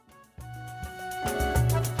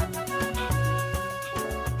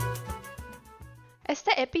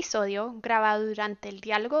episodio, grabado durante el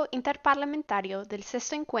diálogo interparlamentario del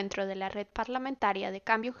sexto encuentro de la Red Parlamentaria de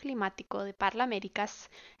Cambio Climático de Parlaméricas,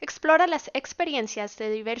 explora las experiencias de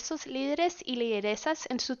diversos líderes y lideresas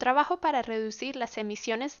en su trabajo para reducir las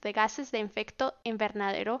emisiones de gases de efecto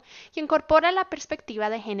invernadero y incorpora la perspectiva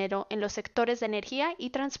de género en los sectores de energía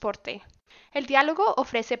y transporte. El diálogo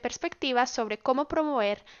ofrece perspectivas sobre cómo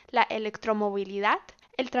promover la electromovilidad,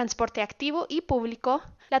 el transporte activo y público,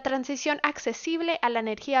 la transición accesible a la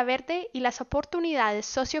energía verde y las oportunidades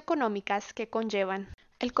socioeconómicas que conllevan.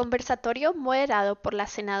 El conversatorio, moderado por la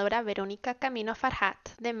senadora Verónica Camino Farjat,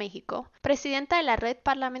 de México, presidenta de la Red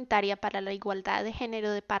Parlamentaria para la Igualdad de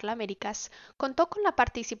Género de Parlaméricas, contó con la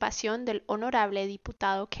participación del honorable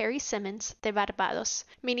diputado Kerry Simmons, de Barbados,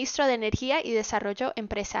 ministro de Energía y Desarrollo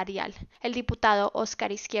Empresarial, el diputado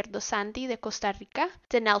Oscar Izquierdo Sandy, de Costa Rica,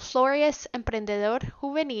 Denel Flores, emprendedor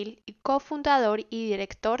juvenil y cofundador y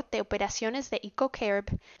director de operaciones de EcoCarb,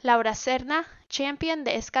 Laura Serna, champion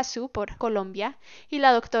de Escazú por Colombia, y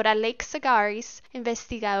la doctora Lake Sagaris,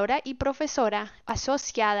 investigadora y profesora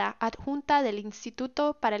asociada adjunta del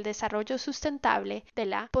Instituto para el Desarrollo Sustentable de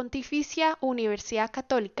la Pontificia Universidad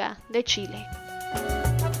Católica de Chile.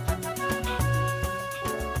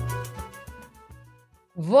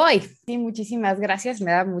 Voy. Sí, muchísimas gracias.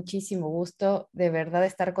 Me da muchísimo gusto de verdad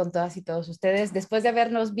estar con todas y todos ustedes. Después de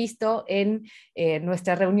habernos visto en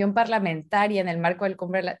nuestra reunión parlamentaria en el marco de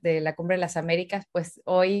la Cumbre de las Américas, pues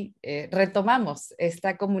hoy retomamos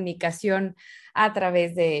esta comunicación a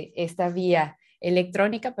través de esta vía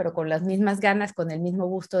electrónica, pero con las mismas ganas, con el mismo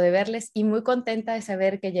gusto de verles y muy contenta de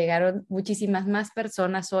saber que llegaron muchísimas más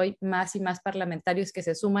personas hoy, más y más parlamentarios que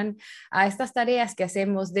se suman a estas tareas que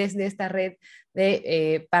hacemos desde esta red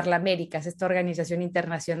de Parlaméricas, esta organización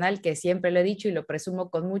internacional que siempre lo he dicho y lo presumo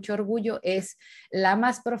con mucho orgullo, es la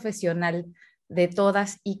más profesional de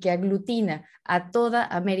todas y que aglutina a toda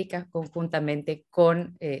América conjuntamente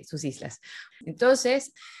con sus islas.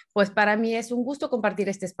 Entonces, pues para mí es un gusto compartir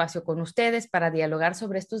este espacio con ustedes para dialogar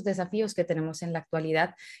sobre estos desafíos que tenemos en la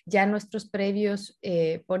actualidad. Ya nuestros previos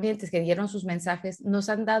ponentes que dieron sus mensajes nos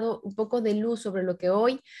han dado un poco de luz sobre lo que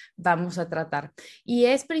hoy vamos a tratar. Y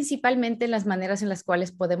es principalmente las maneras en las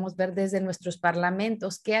cuales podemos ver desde nuestros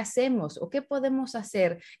parlamentos qué hacemos o qué podemos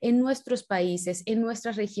hacer en nuestros países, en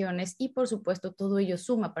nuestras regiones y por supuesto todo ello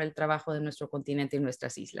suma para el trabajo de nuestro continente y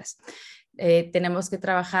nuestras islas. Tenemos que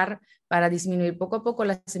trabajar para disminuir poco a poco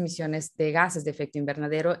las emisiones de gases de efecto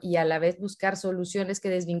invernadero y a la vez buscar soluciones que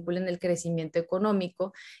desvinculen el crecimiento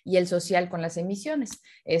económico y el social con las emisiones.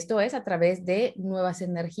 Esto es a través de nuevas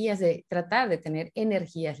energías, de tratar de tener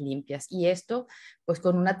energías limpias y esto pues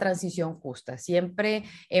con una transición justa. Siempre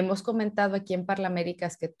hemos comentado aquí en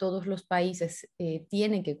Parlaméricas que todos los países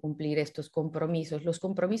tienen que cumplir estos compromisos, los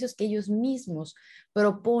compromisos que ellos mismos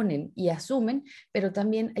proponen y asumen, pero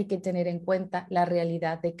también hay que tener en cuenta la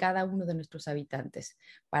realidad de cada uno de nuestros habitantes.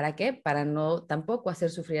 ¿Para qué? Para no tampoco hacer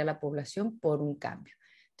sufrir a la población por un cambio.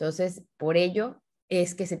 Entonces, por ello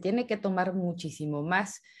es que se tiene que tomar muchísimo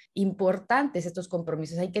más importantes estos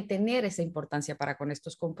compromisos. Hay que tener esa importancia para con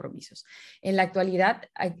estos compromisos. En la actualidad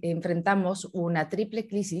enfrentamos una triple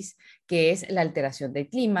crisis que es la alteración del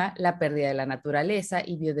clima, la pérdida de la naturaleza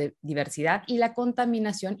y biodiversidad y la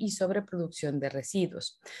contaminación y sobreproducción de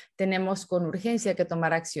residuos. Tenemos con urgencia que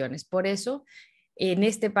tomar acciones. Por eso, en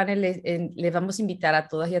este panel les vamos a invitar a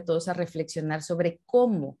todas y a todos a reflexionar sobre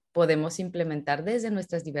cómo podemos implementar desde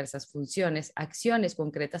nuestras diversas funciones acciones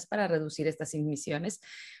concretas para reducir estas emisiones,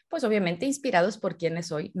 pues obviamente inspirados por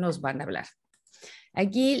quienes hoy nos van a hablar.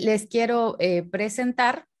 Aquí les quiero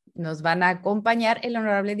presentar, nos van a acompañar el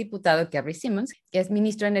honorable diputado Kerry Simmons, que es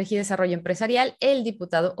ministro de Energía y Desarrollo Empresarial, el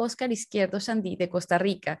diputado Oscar Izquierdo Sandí de Costa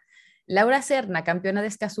Rica, Laura Serna, campeona de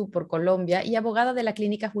Escazú por Colombia y abogada de la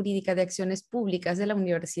Clínica Jurídica de Acciones Públicas de la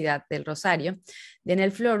Universidad del Rosario,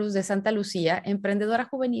 Denel Florus de Santa Lucía, emprendedora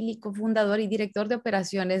juvenil y cofundador y director de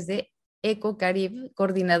operaciones de EcoCarib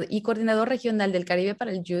y coordinador regional del Caribe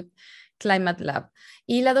para el Youth Climate Lab,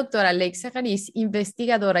 y la doctora Lake Sagaris,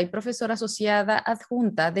 investigadora y profesora asociada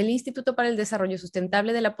adjunta del Instituto para el Desarrollo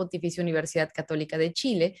Sustentable de la Pontificia Universidad Católica de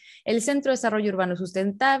Chile, el Centro de Desarrollo Urbano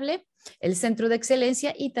Sustentable, el Centro de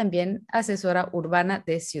Excelencia y también asesora urbana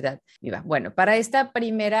de Ciudad Viva. Bueno, para esta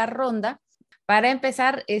primera ronda, para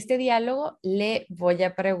empezar este diálogo, le voy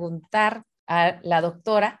a preguntar a la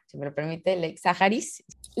doctora, si me lo permite, Lake Sagaris.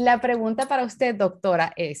 La pregunta para usted,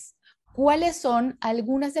 doctora, es: ¿cuáles son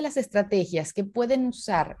algunas de las estrategias que pueden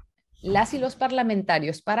usar las y los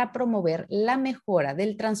parlamentarios para promover la mejora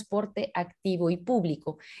del transporte activo y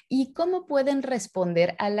público y cómo pueden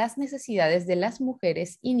responder a las necesidades de las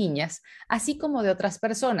mujeres y niñas, así como de otras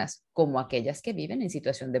personas, como aquellas que viven en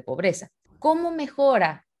situación de pobreza. ¿Cómo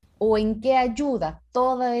mejora o en qué ayuda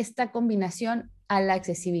toda esta combinación a la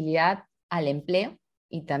accesibilidad al empleo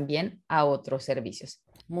y también a otros servicios?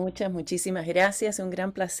 Muchísimas gracias. Un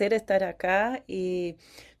gran placer estar acá y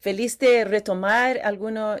feliz de retomar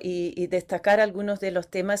algunos y destacar algunos de los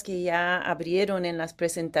temas que ya abrieron en las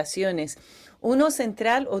presentaciones. Uno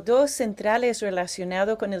central o dos centrales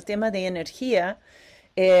relacionados con el tema de energía.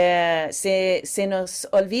 Se nos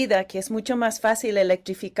olvida que es mucho más fácil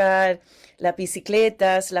electrificar las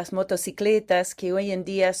bicicletas, las motocicletas, que hoy en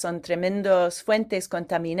día son tremendos fuentes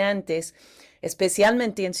contaminantes,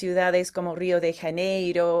 especialmente en ciudades como Río de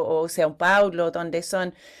Janeiro o São Paulo, donde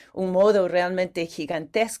son un modo realmente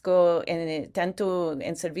gigantesco, tanto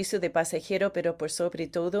en servicio de pasajero, pero por sobre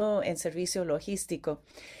todo en servicio logístico.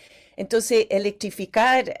 Entonces,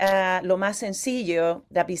 electrificar lo más sencillo,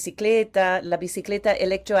 la bicicleta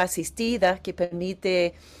electroasistida que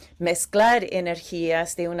permite mezclar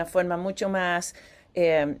energías de una forma mucho más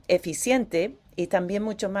eficiente y también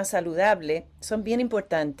mucho más saludable, son bien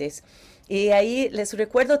importantes. Y ahí les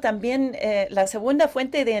recuerdo también la segunda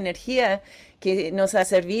fuente de energía que nos ha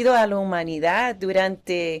servido a la humanidad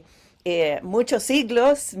durante muchos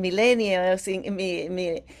siglos, milenios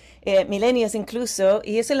incluso,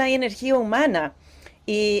 y eso es la energía humana.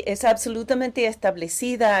 Y es absolutamente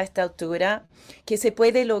establecida a esta altura que se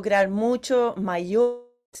puede lograr mucho mayores,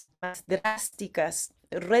 más drásticas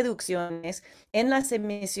reducciones en las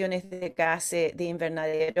emisiones de gases de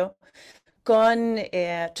invernadero con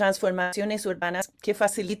transformaciones urbanas que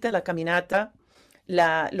facilitan la caminata,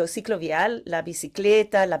 lo ciclovial, la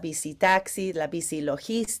bicicleta, la bicitaxi, la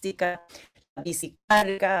bicilogística, la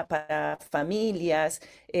bicicarga para familias,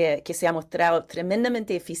 que se ha mostrado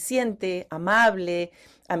tremendamente eficiente, amable,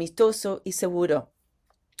 amistoso y seguro.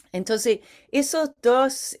 Entonces, esos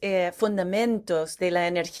dos fundamentos de la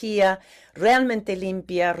energía realmente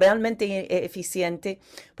limpia, realmente eficiente,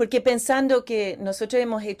 porque pensando que nosotros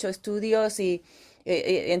hemos hecho estudios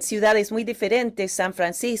en ciudades muy diferentes, San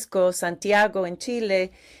Francisco, Santiago, en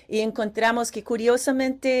Chile, y encontramos que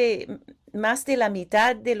curiosamente más de la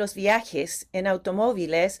mitad de los viajes en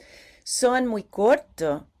automóviles son muy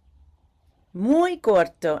cortos,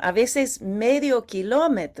 a veces medio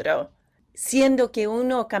kilómetro, siendo que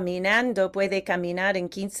uno caminando puede caminar en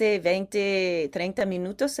 15, 20, 30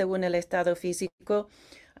 minutos según el estado físico,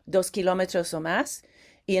 2 kilómetros o más.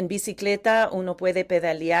 Y en bicicleta uno puede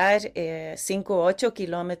pedalear 5 o 8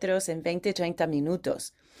 kilómetros en 20, 30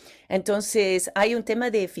 minutos. Entonces hay un tema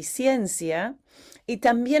de eficiencia y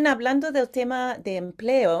también hablando del tema de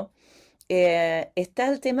empleo, está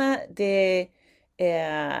el tema de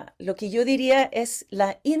lo que yo diría es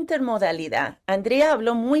la intermodalidad. Andrea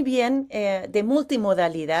habló muy bien de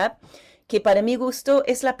multimodalidad, que para mi gusto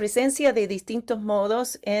es la presencia de distintos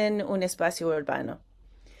modos en un espacio urbano.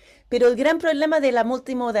 Pero el gran problema de la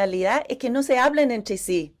multimodalidad es que no se hablan entre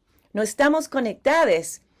sí, no estamos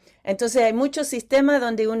conectados. Entonces hay muchos sistemas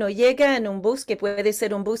donde uno llega en un bus que puede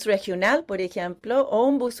ser un bus regional, por ejemplo, o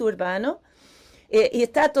un bus urbano, y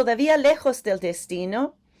está todavía lejos del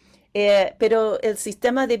destino. Pero el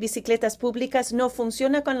sistema de bicicletas públicas no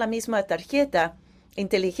funciona con la misma tarjeta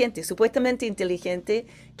inteligente, supuestamente inteligente,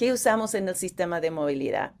 que usamos en el sistema de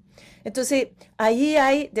movilidad. Entonces, ahí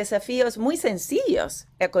hay desafíos muy sencillos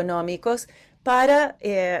económicos para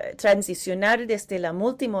transicionar desde la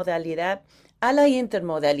multimodalidad a la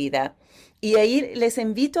intermodalidad. Y ahí les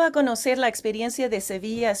invito a conocer la experiencia de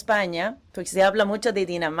Sevilla, España, porque se habla mucho de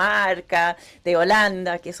Dinamarca, de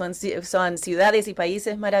Holanda, que son ciudades y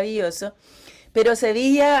países maravillosos. Pero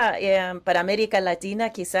Sevilla, para América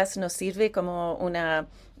Latina, quizás nos sirve como una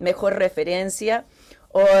mejor referencia.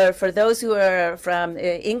 Or for those who are from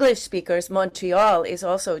English speakers, Montreal is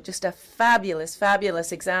also just a fabulous,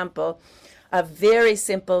 fabulous example of very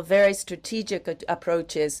simple, very strategic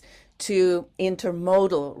approaches to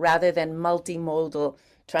intermodal rather than multimodal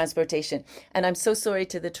transportation. And I'm so sorry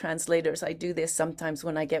to the translators. I do this sometimes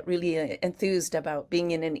when I get really enthused about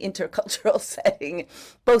being in an intercultural setting.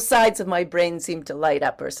 Both sides of my brain seem to light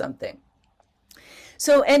up or something.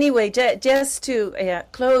 So anyway, just to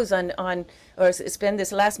close on or spend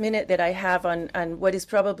this last minute that I have on what is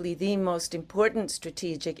probably the most important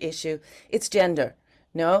strategic issue, it's gender.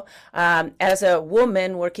 No, as a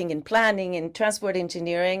woman working in planning and transport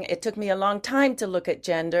engineering, it took me a long time to look at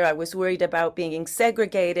gender. I was worried about being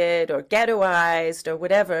segregated or ghettoized or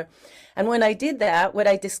whatever. And when I did that, what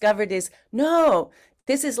I discovered is, no,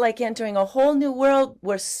 This is like entering a whole new world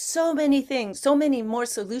where so many things, so many more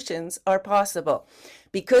solutions are possible.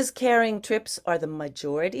 Because carrying trips are the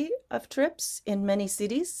majority of trips in many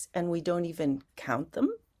cities, and we don't even count them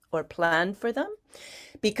or plan for them.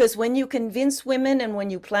 Because when you convince women and when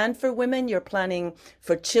you plan for women, you're planning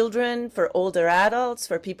for children, for older adults,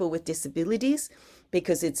 for people with disabilities,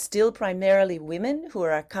 because it's still primarily women who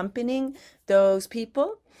are accompanying those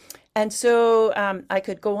people. And so I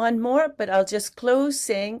could go on more, but I'll just close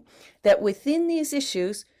saying that within these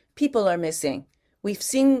issues, people are missing. We've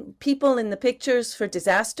seen people in the pictures for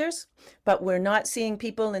disasters, but we're not seeing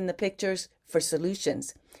people in the pictures for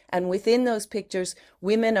solutions. And within those pictures,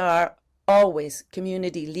 women are always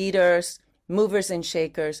community leaders, movers and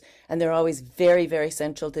shakers, and they're always very, very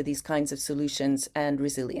central to these kinds of solutions and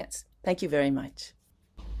resilience. Thank you very much.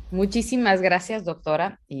 Muchísimas gracias,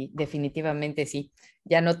 doctora, y definitivamente sí,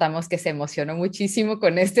 ya notamos que se emocionó muchísimo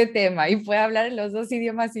con este tema y puede hablar en los dos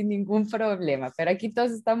idiomas sin ningún problema, pero aquí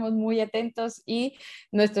todos estamos muy atentos y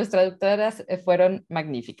nuestras traductoras fueron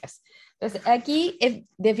magníficas. Entonces, aquí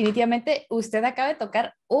definitivamente usted acaba de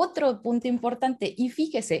tocar otro punto importante y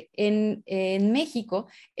fíjese, en México,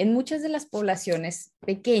 en muchas de las poblaciones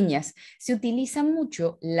pequeñas, se utiliza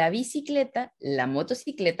mucho la bicicleta, la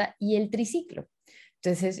motocicleta y el triciclo.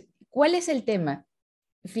 Entonces, ¿cuál es el tema?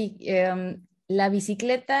 La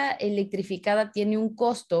bicicleta electrificada tiene un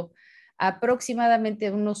costo aproximadamente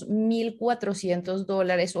de unos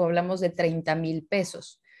 $1,400 o hablamos de 30,000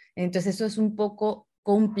 pesos. Entonces, eso es un poco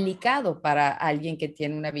complicado para alguien que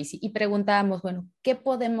tiene una bici. Y preguntábamos, bueno, ¿qué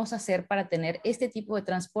podemos hacer para tener este tipo de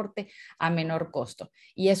transporte a menor costo?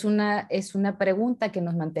 Y es una pregunta que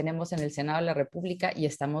nos mantenemos en el Senado de la República y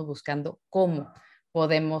estamos buscando cómo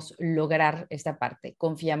podemos lograr esta parte.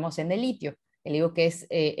 Confiamos en el litio, que es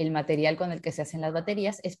el material con el que se hacen las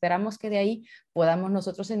baterías. Esperamos que de ahí podamos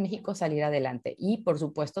nosotros en México salir adelante y, por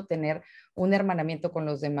supuesto, tener un hermanamiento con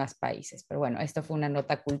los demás países. Pero bueno, esto fue una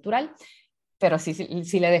nota cultural, pero sí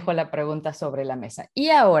le dejo la pregunta sobre la mesa.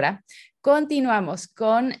 Y ahora continuamos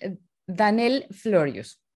con Daniel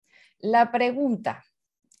Florius. La pregunta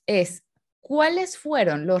es, ¿cuáles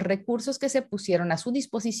fueron los recursos que se pusieron a su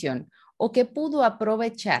disposición o que pudo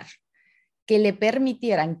aprovechar que le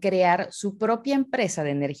permitieran crear su propia empresa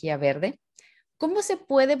de energía verde? ¿Cómo se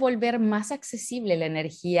puede volver más accesible la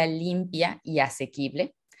energía limpia y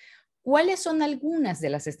asequible? ¿Cuáles son algunas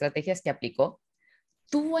de las estrategias que aplicó?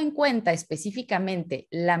 ¿Tuvo en cuenta específicamente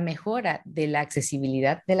la mejora de la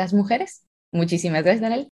accesibilidad de las mujeres? Muchísimas gracias,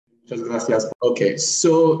 Daniel. Muchas gracias. Okay,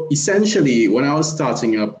 so essentially, when I was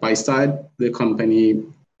starting up, I started the company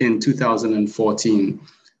in 2014.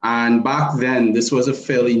 And back then, this was a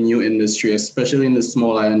fairly new industry, especially in the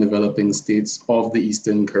small island developing states of the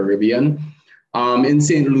Eastern Caribbean. In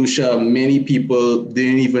St. Lucia, many people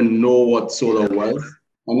didn't even know what solar was.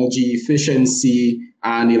 Energy efficiency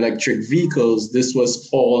and electric vehicles, this was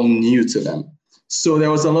all new to them. So there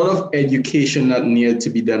was a lot of education that needed to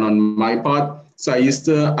be done on my part. So I used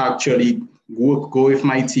to actually go with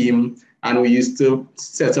my team, and we used to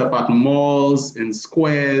set up at malls, in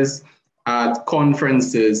squares, at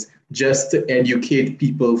conferences, just to educate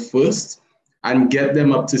people first and get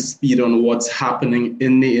them up to speed on what's happening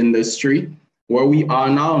in the industry, where we are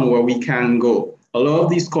now and where we can go. A lot of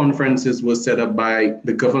these conferences were set up by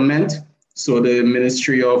the government. So the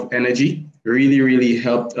Ministry of Energy really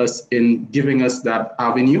helped us in giving us that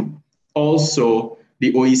avenue. Also,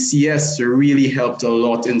 the OECS really helped a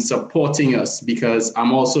lot in supporting us because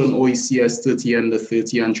I'm also an OECS 30 under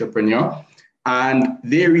 30 entrepreneur. And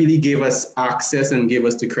they really gave us access and gave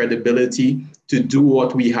us the credibility to do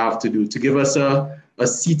what we have to do, to give us a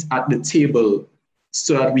seat at the table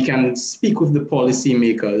so that we can speak with the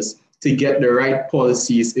policymakers to get the right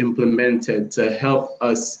policies implemented to help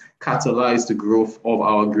us catalyze the growth of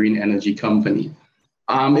our green energy company.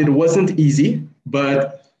 It wasn't easy,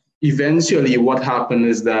 but eventually what happened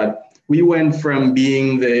is that we went from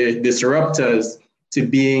being the disruptors to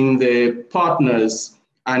being the partners.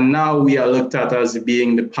 And now we are looked at as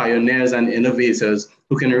being the pioneers and innovators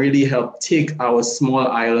who can really help take our small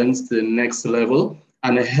islands to the next level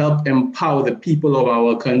and help empower the people of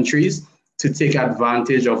our countries to take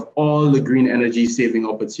advantage of all the green energy saving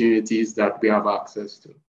opportunities that we have access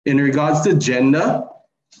to. In regards to gender,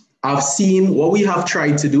 I've seen what we have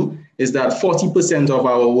tried to do is that 40% of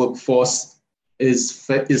our workforce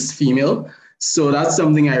is female. So that's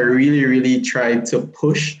something I really tried to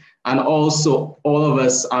push. And also, all of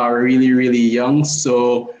us are really young.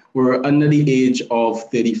 So we're under the age of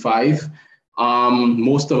 35.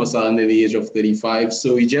 Most of us are under the age of 35.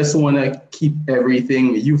 So we just want to keep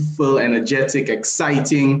everything youthful, energetic,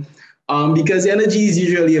 exciting, because energy is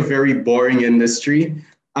usually a very boring industry,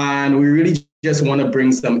 and we really just want to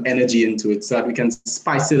bring some energy into it so that we can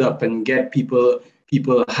spice it up and get people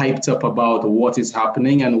hyped up about what is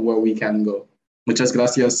happening and where we can go. Muchas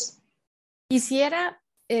gracias. Quisiera,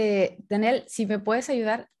 Daniel, si me puedes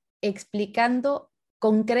ayudar explicando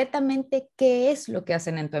concretamente qué es lo que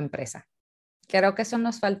hacen en tu empresa. Creo que eso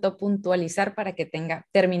nos faltó puntualizar para que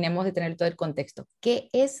terminemos de tener todo el contexto. ¿Qué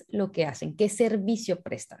es lo que hacen? ¿Qué servicio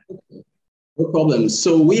prestan? No problem.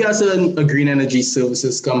 So we as a green energy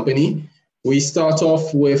services company, we start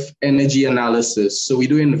off with energy analysis. So we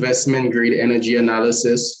do investment grade energy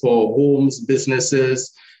analysis for homes,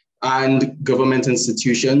 businesses, and government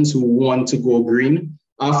institutions who want to go green.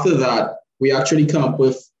 After that, we actually come up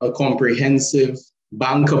with a comprehensive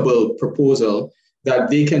bankable proposal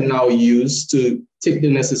that they can now use to take the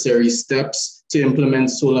necessary steps to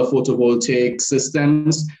implement solar photovoltaic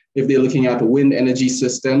systems. If they're looking at wind energy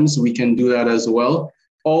systems, we can do that as well.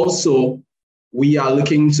 Also, we are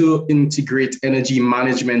looking to integrate energy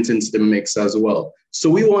management into the mix as well. So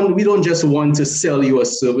we don't just want to sell you a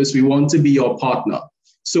service, we want to be your partner.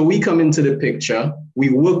 So we come into the picture,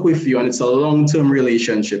 we work with you, and it's a long-term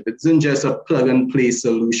relationship. It isn't just a plug-and-play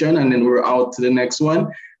solution, and then we're out to the next one.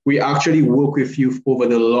 We actually work with you over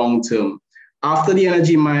the long term. After the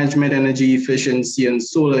energy management, energy efficiency, and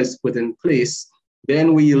solar is put in place,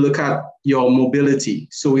 then we look at your mobility.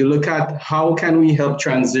 So we look at how can we help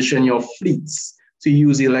transition your fleets to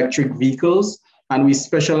use electric vehicles, and we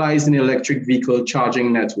specialize in electric vehicle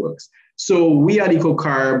charging networks. So we at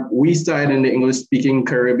EcoCarb, we started in the English-speaking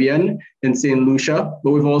Caribbean in St. Lucia,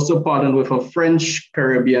 but we've also partnered with a French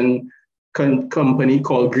Caribbean company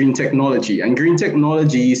called Green Technology. And Green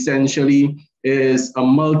Technology essentially is a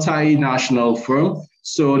multinational firm.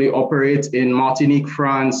 So they operate in Martinique,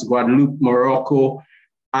 France, Guadeloupe, Morocco,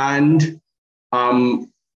 and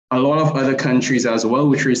a lot of other countries as well,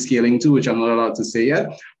 which we're scaling to, which I'm not allowed to say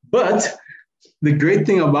yet. But the great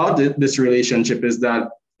thing about this relationship is that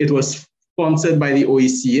it was sponsored by the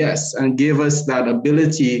OECS and gave us that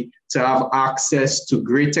ability to have access to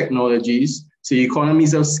great technologies, to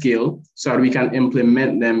economies of scale, so that we can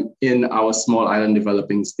implement them in our small island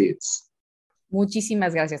developing states.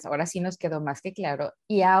 Muchísimas gracias. Ahora sí nos quedó más que claro.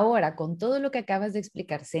 Y ahora, con todo lo que acabas de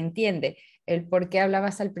explicar, se entiende el por qué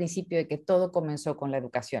hablabas al principio de que todo comenzó con la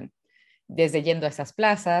educación. Desde yendo a esas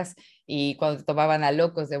plazas y cuando tomaban a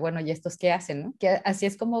locos de, bueno, ¿y estos qué hacen? ¿No? Que así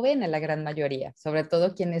es como ven a la gran mayoría, sobre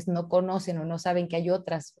todo quienes no conocen o no saben que hay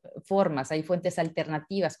otras formas, hay fuentes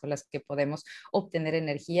alternativas con las que podemos obtener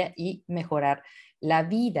energía y mejorar la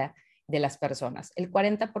vida de las personas. El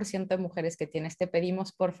 40% de mujeres que tienes, te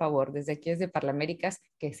pedimos por favor, desde aquí desde Parlaméricas,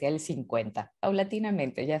 que sea el 50%,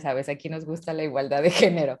 paulatinamente, ya sabes, aquí nos gusta la igualdad de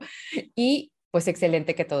género. Y pues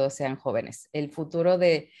excelente que todos sean jóvenes. El futuro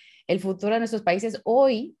de nuestros países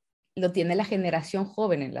hoy lo tiene la generación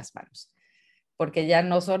joven en las manos, porque ya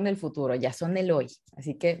no son el futuro, ya son el hoy.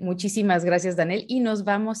 Así que muchísimas gracias, Daniel. Y nos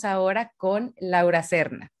vamos ahora con Laura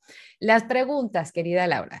Serna. Las preguntas, querida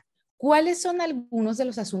Laura. ¿Cuáles son algunos de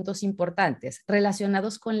los asuntos importantes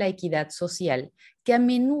relacionados con la equidad social que a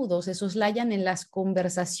menudo se soslayan en las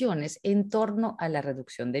conversaciones en torno a la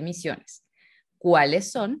reducción de emisiones?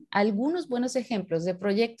 ¿Cuáles son algunos buenos ejemplos de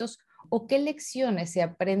proyectos o qué lecciones se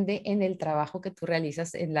aprende en el trabajo que tú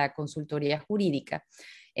realizas en la consultoría jurídica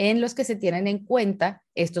en los que se tienen en cuenta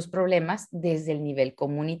estos problemas desde el nivel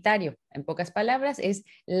comunitario? En pocas palabras, es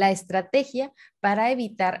la estrategia para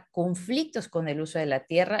evitar conflictos con el uso de la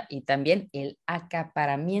tierra y también el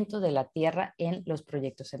acaparamiento de la tierra en los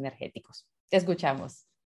proyectos energéticos. Te escuchamos.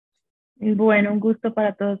 Bueno, un gusto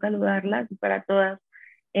para todos saludarlas y para todas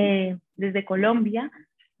desde Colombia.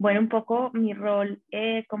 Bueno, un poco mi rol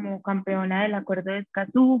como campeona del Acuerdo de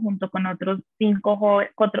Escazú, junto con otros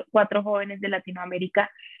 4 jóvenes de Latinoamérica,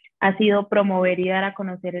 ha sido promover y dar a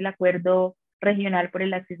conocer el Acuerdo Regional por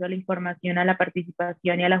el Acceso a la Información, a la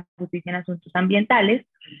Participación y a la Justicia en Asuntos Ambientales.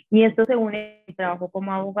 Y esto se une a mi trabajo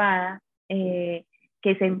como abogada, que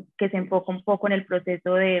se enfoca un poco en el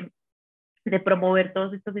proceso de promover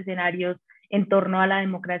todos estos escenarios en torno a la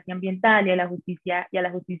democracia ambiental y a la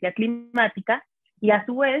justicia climática. Y a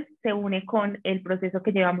su vez se une con el proceso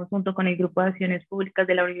que llevamos junto con el Grupo de Acciones Públicas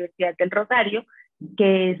de la Universidad del Rosario,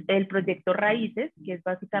 que es el proyecto Raíces, que es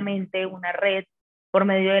básicamente una red por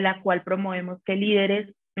medio de la cual promovemos que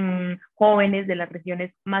líderes jóvenes de las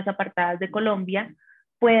regiones más apartadas de Colombia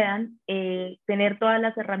puedan tener todas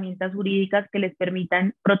las herramientas jurídicas que les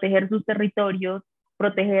permitan proteger sus territorios,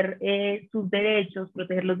 proteger sus derechos,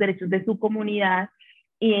 proteger los derechos de su comunidad,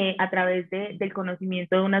 a través del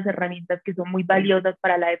conocimiento de unas herramientas que son muy valiosas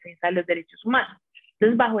para la defensa de los derechos humanos.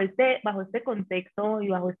 Entonces, bajo este contexto y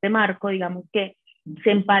bajo este marco, digamos que se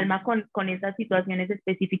empalma con esas situaciones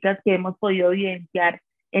específicas que hemos podido evidenciar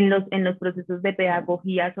en los procesos de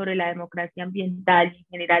pedagogía sobre la democracia ambiental y en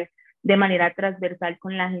general de manera transversal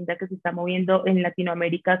con la agenda que se está moviendo en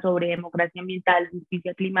Latinoamérica sobre democracia ambiental,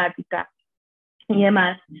 justicia climática y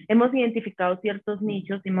demás. Hemos identificado ciertos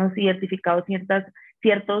nichos, hemos identificado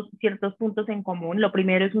ciertos puntos en común. Lo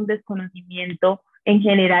primero es un desconocimiento en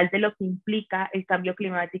general de lo que implica el cambio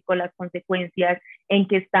climático, las consecuencias, en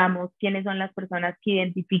qué estamos, quiénes son las personas que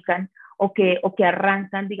identifican o que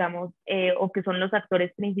arrancan, digamos, o que son los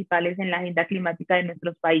actores principales en la agenda climática de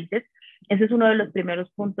nuestros países. Ese es uno de los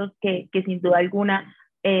primeros puntos que sin duda alguna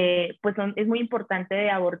es muy importante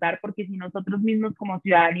de abordar, porque si nosotros mismos como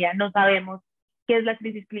ciudadanía no sabemos qué es la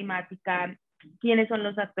crisis climática, quiénes son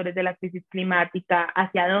los actores de la crisis climática,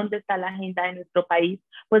 hacia dónde está la agenda de nuestro país,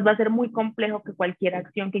 pues va a ser muy complejo que cualquier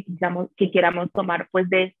acción que queramos tomar pues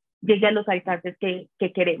llegue a los alcances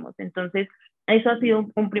que queremos. Entonces, eso ha sido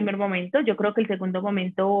un primer momento. Yo creo que el segundo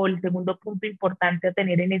momento o el segundo punto importante a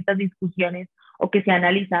tener en estas discusiones o que se ha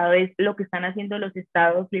analizado es lo que están haciendo los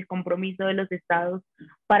estados y el compromiso de los estados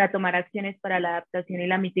para tomar acciones para la adaptación y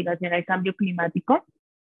la mitigación al cambio climático.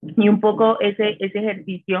 Y un poco ese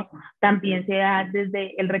ejercicio también se da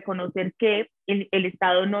desde el reconocer que el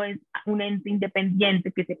Estado no es un ente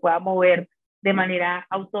independiente que se pueda mover de manera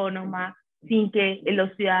autónoma sin que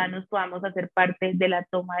los ciudadanos podamos hacer parte de la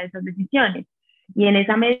toma de esas decisiones. Y en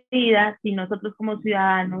esa medida, si nosotros como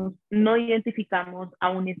ciudadanos no identificamos a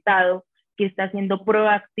un Estado que está siendo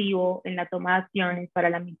proactivo en la toma de acciones para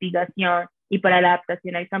la mitigación y para la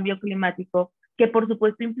adaptación al cambio climático, que por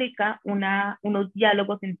supuesto implica unos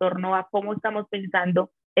diálogos en torno a cómo estamos pensando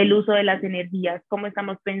el uso de las energías, cómo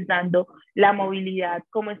estamos pensando la movilidad,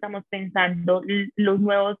 cómo estamos pensando los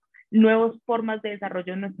nuevas formas de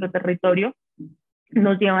desarrollo en nuestro territorio,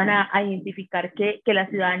 nos llevan a identificar que la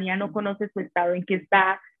ciudadanía no conoce su estado, en qué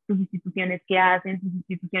está, sus instituciones qué hacen, sus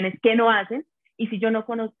instituciones qué no hacen, y si yo no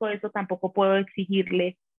conozco eso tampoco puedo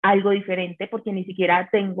exigirle algo diferente porque ni siquiera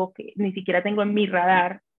tengo en mi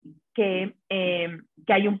radar que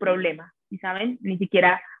hay un problema, ¿sí saben? Ni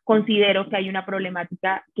siquiera considero que hay una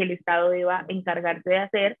problemática que el Estado deba encargarse de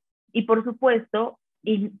hacer, y por supuesto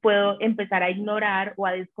puedo empezar a ignorar o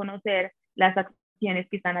a desconocer las acciones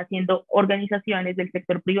que están haciendo organizaciones del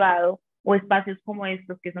sector privado o espacios como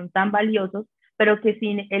estos que son tan valiosos, pero que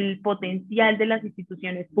sin el potencial de las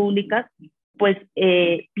instituciones públicas pues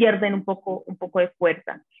pierden un poco de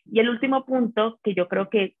fuerza. Y el último punto que yo creo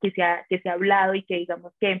que se ha hablado y que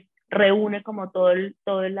digamos que reúne como todos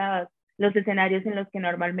los escenarios en los que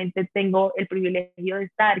normalmente tengo el privilegio de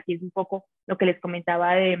estar, que es un poco lo que les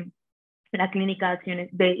comentaba de la clínica de acciones,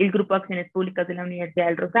 del Grupo de Acciones Públicas de la Universidad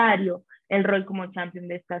del Rosario, el rol como champion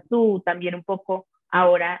de Escazú, también un poco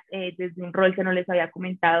ahora desde un rol que no les había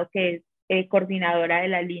comentado, que es coordinadora de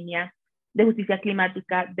la línea de justicia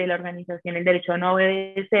climática de la organización El Derecho a No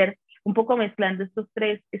Obedecer, un poco mezclando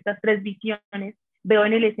estas tres visiones, veo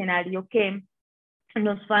en el escenario que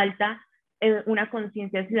nos falta una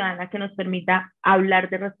conciencia ciudadana que nos permita hablar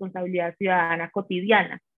de responsabilidad ciudadana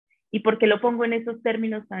cotidiana. ¿Y por qué lo pongo en esos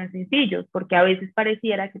términos tan sencillos? Porque a veces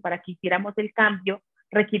pareciera que para que hiciéramos el cambio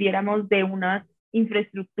requiriéramos de unas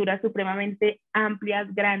infraestructuras supremamente amplias,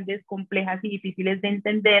 grandes, complejas y difíciles de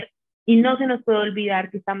entender, y no se nos puede olvidar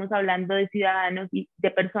que estamos hablando de ciudadanos y de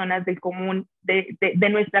personas del común, de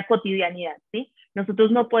nuestra cotidianidad, ¿sí?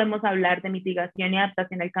 Nosotros no podemos hablar de mitigación y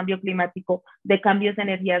adaptación al cambio climático, de cambios de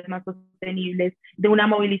energías más sostenibles, de una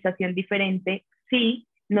movilización diferente, si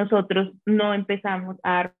nosotros no empezamos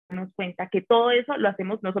a darnos cuenta que todo eso lo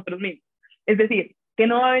hacemos nosotros mismos. Es decir, que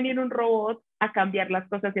no va a venir un robot a cambiar las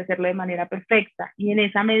cosas y hacerlo de manera perfecta. Y en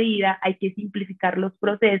esa medida hay que simplificar los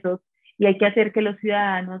procesos y hay que hacer que los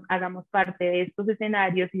ciudadanos hagamos parte de estos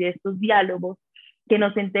escenarios y de estos diálogos, que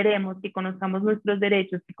nos enteremos, que conozcamos nuestros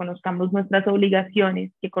derechos, que conozcamos nuestras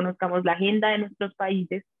obligaciones, que conozcamos la agenda de nuestros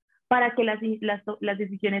países, para que las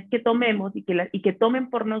decisiones que tomemos y que tomen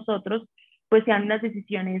por nosotros, pues sean unas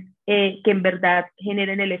decisiones que en verdad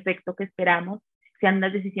generen el efecto que esperamos, sean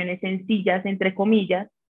unas decisiones sencillas, entre comillas,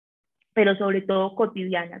 pero sobre todo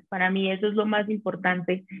cotidianas. Para mí eso es lo más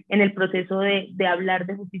importante en el proceso de hablar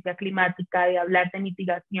de justicia climática, de hablar de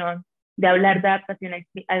mitigación, de hablar de adaptación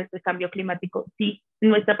al cambio climático. Si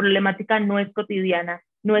nuestra problemática no es cotidiana,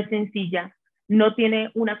 no es sencilla, no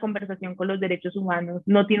tiene una conversación con los derechos humanos,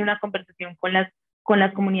 no tiene una conversación con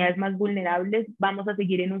las comunidades más vulnerables, vamos a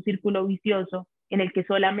seguir en un círculo vicioso en el que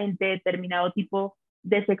solamente determinado tipo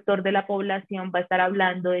de sector de la población va a estar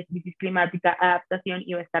hablando de crisis climática, adaptación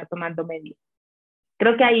y va a estar tomando medidas.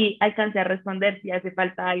 Creo que ahí alcancé a responder. Si hace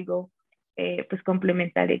falta algo, pues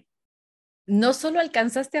complementar eso. No solo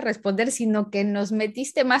alcanzaste a responder, sino que nos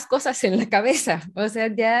metiste más cosas en la cabeza. O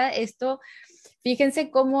sea, ya esto, fíjense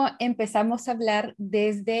cómo empezamos a hablar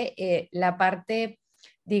desde la parte,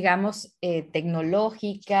 digamos,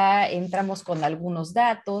 tecnológica, entramos con algunos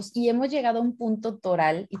datos y hemos llegado a un punto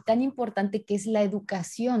toral y tan importante que es la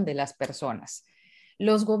educación de las personas.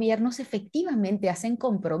 Los gobiernos efectivamente hacen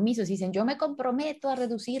compromisos, dicen, yo me comprometo a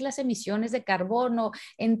reducir las emisiones de carbono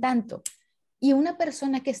en tanto. Y una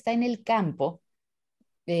persona que está en el campo,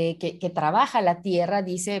 que trabaja la tierra,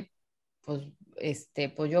 dice, pues,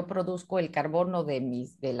 pues yo produzco el carbono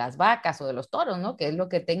de las vacas o de los toros, ¿no? Que es lo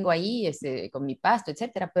que tengo ahí con mi pasto,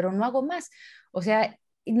 etcétera, pero no hago más. O sea,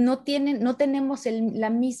 no tenemos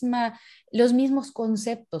los mismos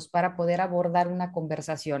conceptos para poder abordar una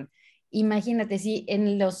conversación. Imagínate si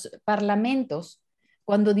en los parlamentos,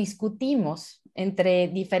 cuando discutimos entre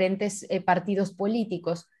diferentes partidos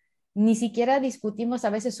políticos, ni siquiera discutimos a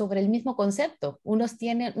veces sobre el mismo concepto. Unos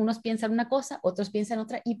piensan una cosa, otros piensan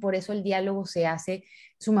otra, y por eso el diálogo se hace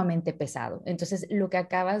sumamente pesado. Entonces, lo que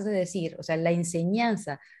acabas de decir, o sea, la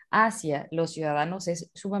enseñanza hacia los ciudadanos es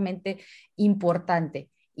sumamente importante.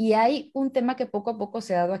 Y hay un tema que poco a poco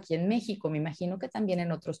se ha dado aquí en México, me imagino que también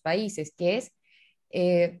en otros países, que es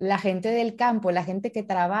la gente del campo, la gente que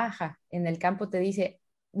trabaja en el campo te dice,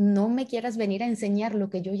 no me quieras venir a enseñar lo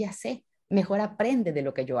que yo ya sé, mejor aprende de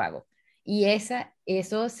lo que yo hago. Y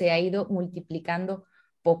eso se ha ido multiplicando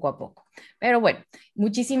poco a poco. Pero bueno,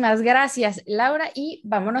 muchísimas gracias, Laura, y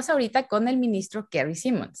vámonos ahorita con el ministro Kerry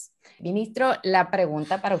Simons. Ministro, la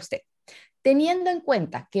pregunta para usted. Teniendo en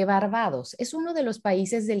cuenta que Barbados es uno de los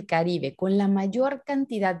países del Caribe con la mayor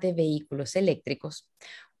cantidad de vehículos eléctricos,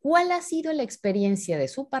 ¿cuál ha sido la experiencia de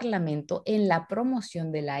su parlamento en la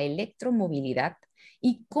promoción de la electromovilidad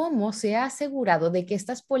y cómo se ha asegurado de que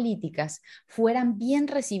estas políticas fueran bien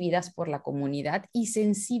recibidas por la comunidad y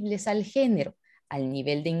sensibles al género, al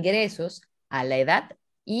nivel de ingresos, a la edad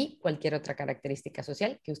y cualquier otra característica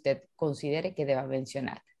social que usted considere que deba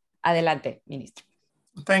mencionar? Adelante, ministro.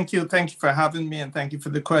 Thank you for having me, and thank you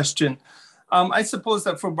for the question. I suppose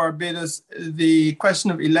that for Barbados, the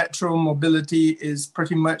question of electromobility is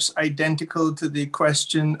pretty much identical to the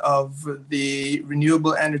question of the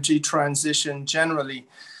renewable energy transition generally.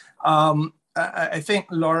 I think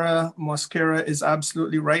Laura Mosquera is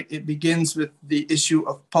absolutely right. It begins with the issue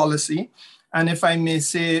of policy. And if I may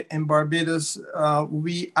say, in Barbados,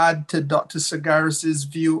 we add to Dr. Sagaris's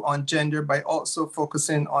view on gender by also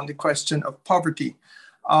focusing on the question of poverty.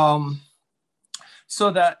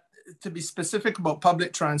 So that, to be specific about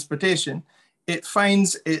public transportation, it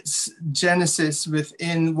finds its genesis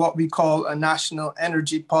within what we call a national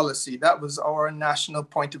energy policy. That was our national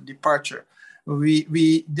point of departure.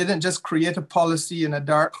 We didn't just create a policy in a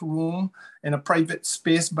dark room, in a private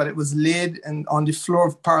space, but it was laid on the floor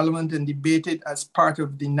of Parliament and debated as part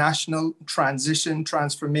of the national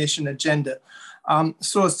transformation agenda.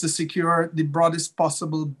 So as to secure the broadest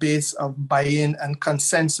possible base of buy-in and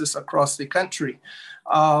consensus across the country.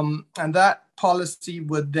 And that policy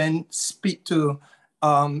would then speak to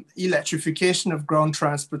electrification of ground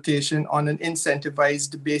transportation on an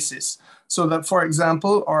incentivized basis. So that, for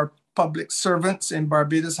example, our public servants in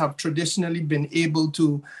Barbados have traditionally been able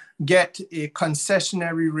to get a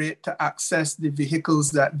concessionary rate to access the vehicles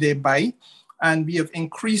that they buy. And we have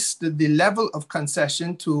increased the level of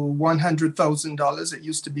concession to $100,000. It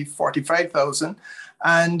used to be $45,000.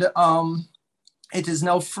 And it is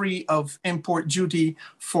now free of import duty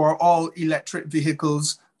for all electric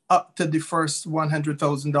vehicles up to the first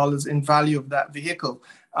 $100,000 in value of that vehicle.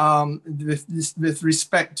 With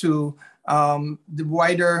respect to the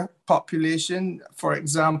wider population, for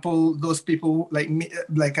example, those people like me,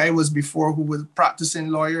 like I was before, who was practicing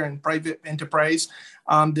lawyer and private enterprise,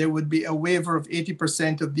 there would be a waiver of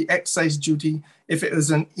 80% of the excise duty if it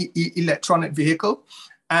was an electronic vehicle.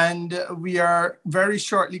 And we are very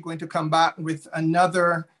shortly going to come back with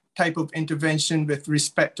another type of intervention with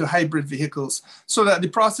respect to hybrid vehicles, so that the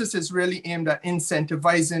process is really aimed at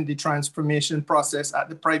incentivizing the transformation process at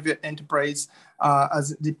the private enterprise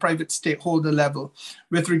as the private stakeholder level.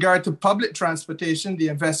 With regard to public transportation, the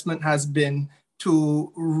investment has been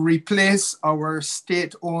to replace our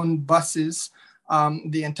state-owned buses,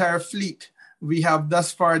 the entire fleet. We have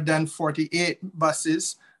thus far done 48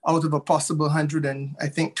 buses out of a possible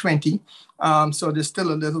 120. So there's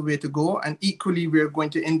still a little way to go. And equally, we're going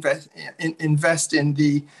to invest in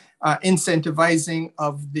the incentivizing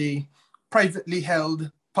of the privately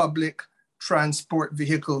held public transport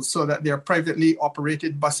vehicles, so that they're privately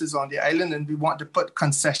operated buses on the island, and we want to put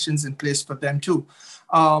concessions in place for them too.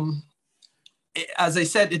 As I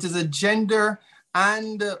said, it is a gender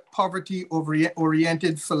and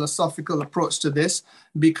poverty-oriented philosophical approach to this,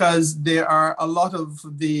 because there are a lot of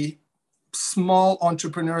the small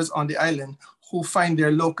entrepreneurs on the island who find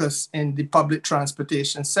their locus in the public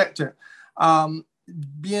transportation sector.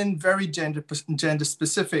 Being very gender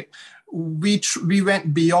specific, we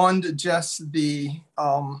went beyond just the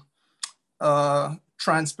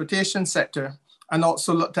transportation sector and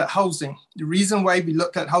also looked at housing. The reason why we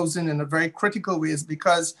looked at housing in a very critical way is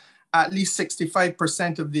because at least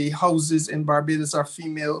 65% of the houses in Barbados are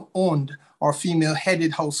female-owned or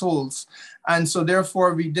female-headed households. And so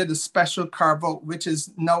therefore we did a special carve-out, which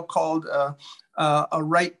is now called a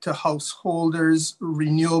right to householders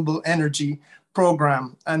renewable energy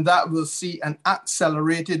program. And that will see an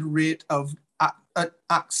accelerated rate of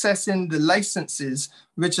accessing the licenses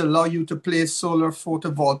which allow you to place solar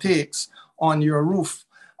photovoltaics on your roof.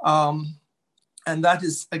 And that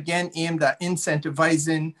is again aimed at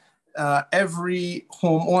incentivizing every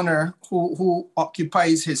homeowner who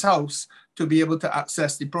occupies his house to be able to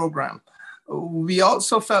access the program. We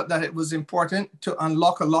also felt that it was important to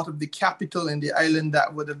unlock a lot of the capital in the island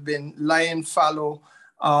that would have been lying fallow,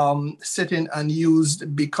 sitting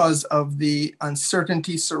unused because of the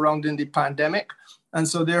uncertainty surrounding the pandemic. And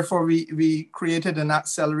so therefore we created an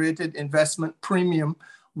accelerated investment premium,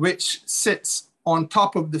 which sits on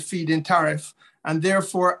top of the feed-in tariff and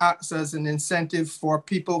therefore acts as an incentive for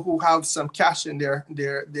people who have some cash in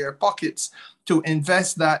their pockets to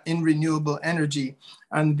invest that in renewable energy.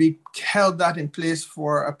 And we held that in place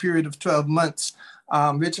for a period of 12 months,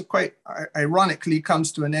 which quite ironically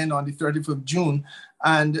comes to an end on the 30th of June.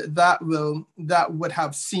 And that would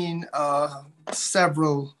have seen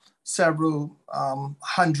several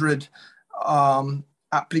hundred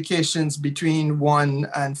applications between 1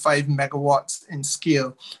 and 5 megawatts in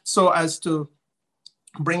scale, so as to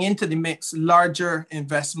bring into the mix larger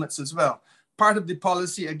investments as well. Part of the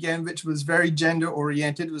policy, again, which was very gender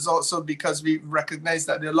oriented, was also because we recognized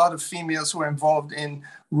that there are a lot of females who are involved in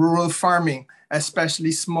rural farming,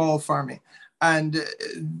 especially small farming. And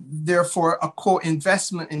therefore a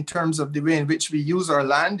co-investment in terms of the way in which we use our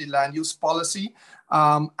land, the land use policy,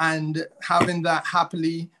 and having that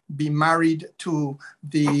happily be married to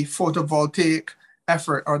the photovoltaic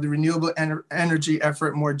effort or the renewable energy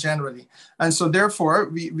effort more generally. And so therefore,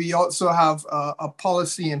 we also have a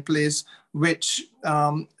policy in place which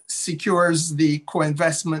secures the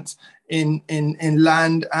co-investment in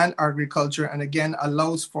land and agriculture, and again,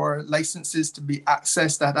 allows for licenses to be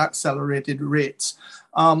accessed at accelerated rates.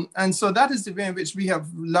 And so that is the way in which we have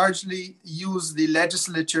largely used the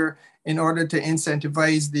legislature in order to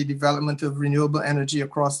incentivize the development of renewable energy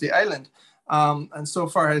across the island. And so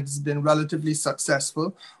far it's been relatively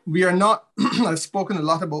successful. We are not, I've spoken a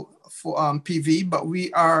lot about PV, but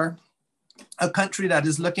we are a country that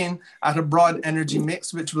is looking at a broad energy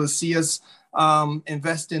mix, which will see us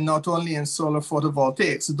invest in not only in solar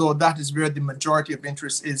photovoltaics, though that is where the majority of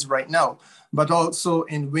interest is right now, but also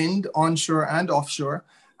in wind, onshore and offshore,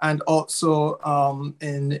 and also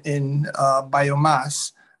in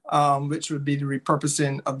biomass, which would be the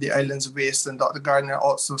repurposing of the island's waste. And Dr. Gardner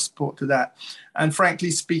also spoke to that. And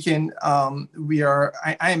frankly speaking, I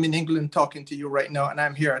am in England talking to you right now, and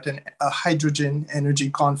I'm here at a hydrogen energy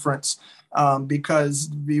conference because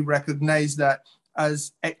we recognize that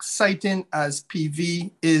as exciting as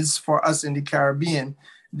PV is for us in the Caribbean,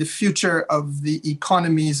 the future of the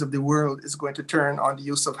economies of the world is going to turn on the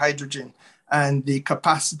use of hydrogen, and the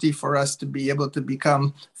capacity for us to be able to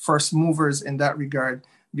become first movers in that regard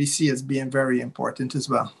we see as being very important as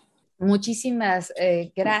well. Muchísimas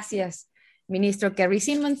gracias, ministro Kerry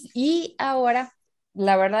Simmons. Y ahora,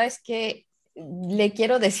 la verdad es que le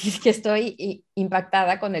quiero decir que estoy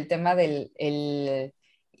impactada con el tema del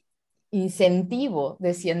incentivo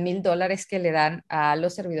de $100,000 que le dan a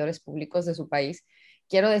los servidores públicos de su país.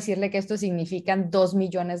 Quiero decirle que esto significan 2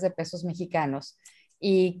 millones de pesos mexicanos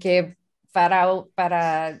y que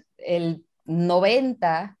para el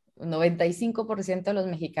 95% de los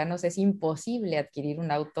mexicanos es imposible adquirir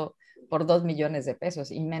un auto por 2 millones de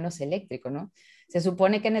pesos y menos eléctrico, ¿no? Se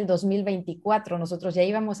supone que en el 2024 nosotros ya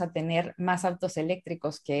íbamos a tener más autos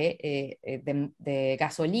eléctricos que de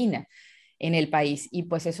gasolina en el país, y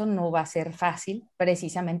pues eso no va a ser fácil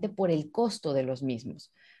precisamente por el costo de los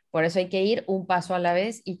mismos. Por eso hay que ir un paso a la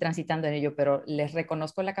vez y transitando en ello, pero les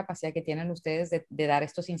reconozco la capacidad que tienen ustedes de dar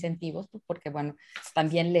estos incentivos, porque bueno,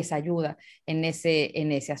 también les ayuda en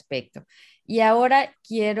ese aspecto. Y ahora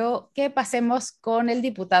quiero que pasemos con el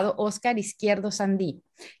diputado Óscar Izquierdo Sandí.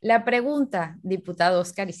 La pregunta, diputado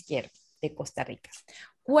Óscar Izquierdo, de Costa Rica.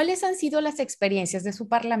 ¿Cuáles han sido las experiencias de su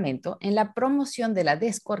parlamento en la promoción de la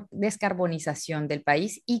descarbonización del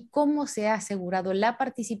país y cómo se ha asegurado la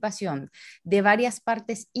participación de varias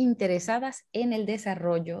partes interesadas en el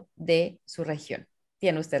desarrollo de su región?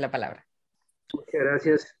 Tiene usted la palabra. Muchas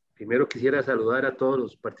gracias. Primero quisiera saludar a todos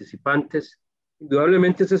los participantes.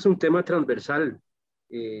 Indudablemente este es un tema transversal,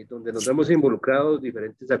 donde nos hemos involucrado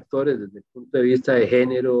diferentes actores desde el punto de vista de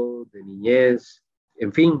género, de niñez,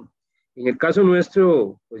 en fin. En el caso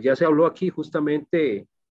nuestro, pues ya se habló aquí justamente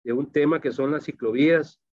de un tema que son las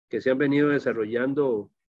ciclovías que se han venido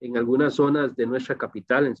desarrollando en algunas zonas de nuestra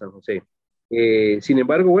capital, en San José. Sin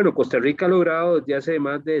embargo, bueno, Costa Rica ha logrado desde hace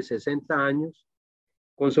más de 60 años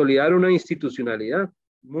consolidar una institucionalidad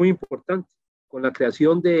muy importante con la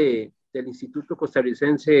creación del Instituto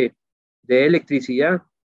Costarricense de Electricidad,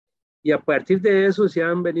 y a partir de eso se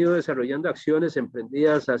han venido desarrollando acciones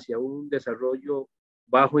emprendidas hacia un desarrollo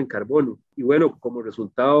bajo en carbono. Y bueno, como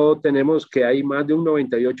resultado tenemos que hay más de un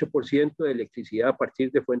 98% de electricidad a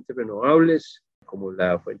partir de fuentes renovables, como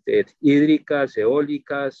las fuentes hídricas,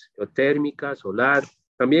 eólicas, geotérmicas, solar.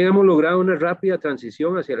 También hemos logrado una rápida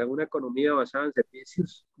transición hacia una economía basada en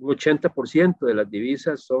servicios. Un 80% de las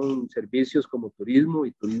divisas son servicios como turismo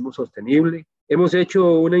y turismo sostenible. Hemos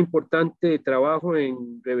hecho un importante trabajo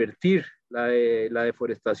en revertir la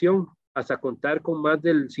deforestación hasta contar con más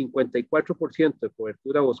del 54% de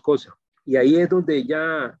cobertura boscosa. Y ahí es donde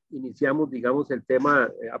ya iniciamos, digamos, el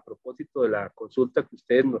tema a propósito de la consulta que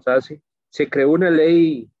usted nos hace. Se creó una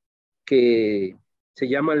ley que se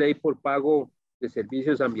llama Ley por Pago de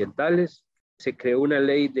Servicios Ambientales, se creó una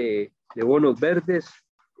ley de bonos verdes,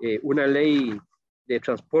 una ley de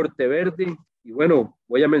transporte verde, y bueno,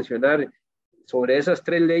 voy a mencionar sobre esas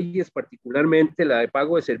tres leyes, particularmente la de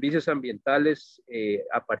pago de servicios ambientales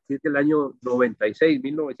a partir del año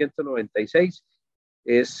 1996,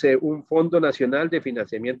 es un Fondo Nacional de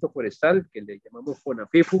Financiamiento Forestal, que le llamamos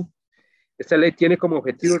FONAFIFU. Esta ley tiene como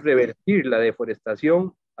objetivo revertir la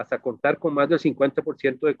deforestación hasta contar con más del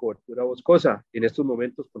 50% de cobertura boscosa. En estos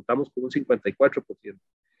momentos contamos con un 54%.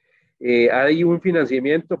 Hay un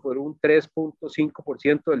financiamiento por un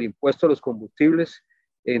 3.5% del impuesto a los combustibles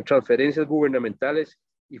en transferencias gubernamentales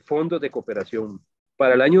y fondos de cooperación.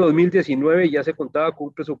 Para el año 2019 ya se contaba con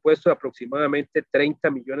un presupuesto de aproximadamente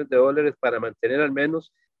 $30 millones para mantener al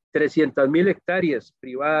menos 300,000 hectáreas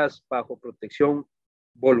privadas bajo protección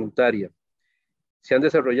voluntaria. Se han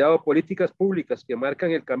desarrollado políticas públicas que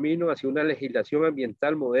marcan el camino hacia una legislación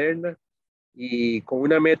ambiental moderna y con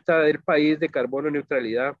una meta del país de carbono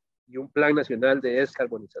neutralidad y un plan nacional de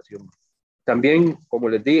descarbonización. También, como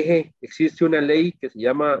les dije, existe una ley que se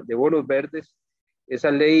llama de bonos verdes.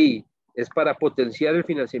 Esa ley es para potenciar el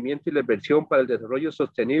financiamiento y la inversión para el desarrollo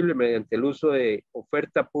sostenible mediante el uso de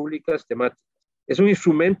ofertas públicas temáticas. Es un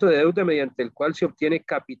instrumento de deuda mediante el cual se obtiene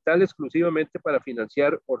capital exclusivamente para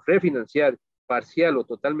financiar o refinanciar parcial o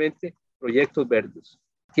totalmente proyectos verdes.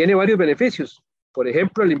 Tiene varios beneficios. Por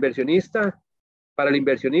ejemplo, para el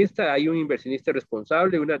inversionista hay un inversionista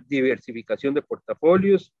responsable, una diversificación de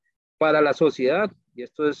portafolios. Para la sociedad, y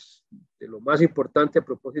esto es de lo más importante a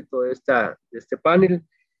propósito de este panel,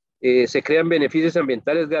 se crean beneficios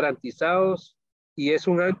ambientales garantizados y es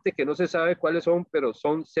un ente que no se sabe cuáles son, pero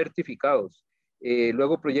son certificados.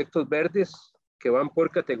 Luego proyectos verdes que van por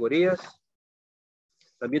categorías.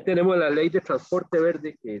 También tenemos la ley de transporte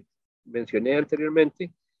verde que mencioné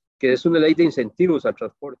anteriormente, que es una ley de incentivos al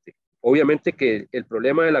transporte. Obviamente que el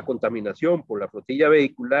problema de la contaminación por la flotilla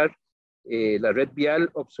vehicular, la red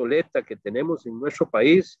vial obsoleta que tenemos en nuestro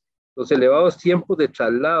país, los elevados tiempos de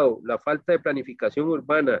traslado, la falta de planificación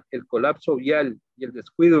urbana, el colapso vial y el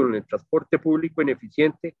descuido en el transporte público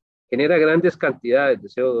ineficiente genera grandes cantidades de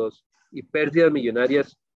CO2 y pérdidas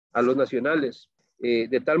millonarias a los nacionales.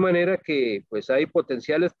 De tal manera que pues, hay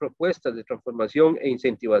potenciales propuestas de transformación e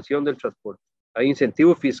incentivación del transporte. Hay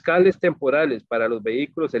incentivos fiscales temporales para los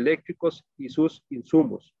vehículos eléctricos y sus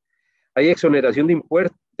insumos. Hay exoneración de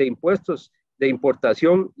impuestos de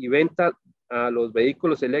importación y venta a los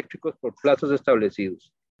vehículos eléctricos por plazos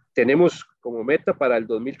establecidos. Tenemos como meta para el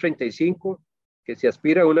 2035 que se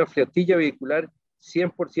aspira a una flotilla vehicular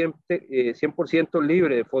 100%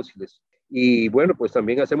 libre de fósiles. Y bueno, pues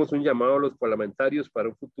también hacemos un llamado a los parlamentarios para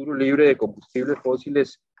un futuro libre de combustibles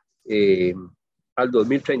fósiles al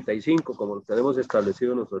 2035, como lo tenemos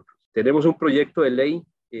establecido nosotros. Tenemos un proyecto de ley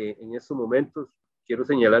en estos momentos. Quiero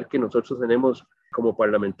señalar que nosotros tenemos como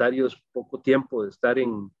parlamentarios poco tiempo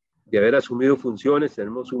de haber asumido funciones,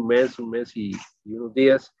 tenemos un mes y unos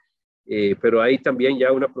días, pero hay también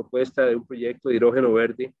ya una propuesta de un proyecto de hidrógeno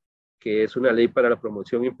verde, que es una ley para la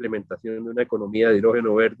promoción e implementación de una economía de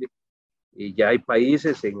hidrógeno verde, Y ya hay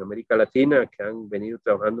países en América Latina que han venido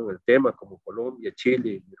trabajando en el tema, como Colombia,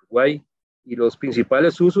 Chile, Uruguay. Y los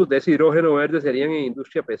principales usos de ese hidrógeno verde serían en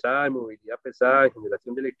industria pesada, en movilidad pesada, en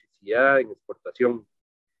generación de electricidad, en exportación.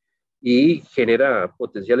 Y genera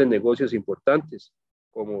potenciales negocios importantes,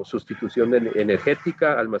 como sustitución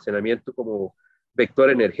energética, almacenamiento como vector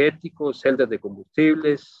energético, celdas de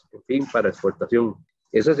combustibles, en fin, para exportación.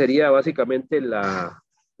 Esa sería básicamente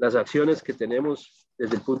las acciones que tenemos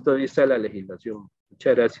desde el punto de vista de la legislación.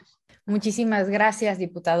 Muchas gracias. Muchísimas gracias,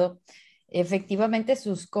 diputado. Efectivamente,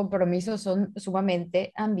 sus compromisos son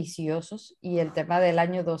sumamente ambiciosos y el tema del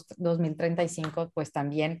año 2035, pues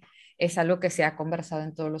también es algo que se ha conversado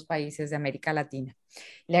en todos los países de América Latina.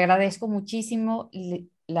 Le agradezco muchísimo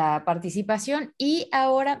la participación y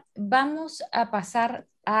ahora vamos a pasar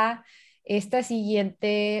a esta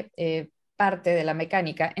siguiente parte de la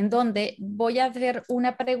mecánica, en donde voy a hacer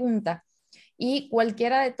una pregunta y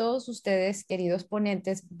cualquiera de todos ustedes, queridos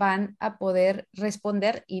ponentes, van a poder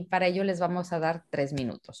responder y para ello les vamos a dar 3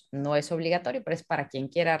 minutos. No es obligatorio, pero es para quien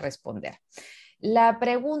quiera responder. La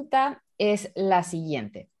pregunta es la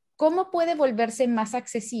siguiente. ¿Cómo puede volverse más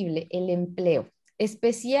accesible el empleo,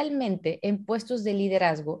 especialmente en puestos de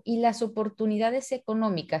liderazgo y las oportunidades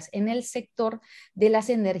económicas en el sector de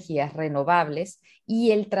las energías renovables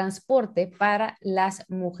y el transporte para las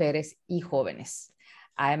mujeres y jóvenes?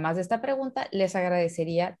 Además de esta pregunta, les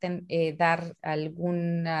agradecería dar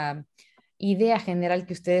alguna idea general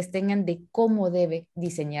que ustedes tengan de cómo debe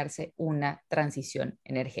diseñarse una transición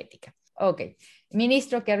energética. Ok.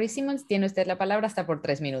 Ministro Kerry Simons, tiene usted la palabra hasta por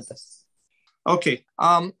 3 minutos. Okay.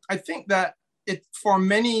 I think that for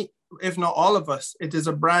many, if not all of us, it is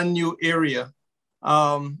a brand new area.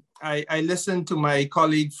 I listened to my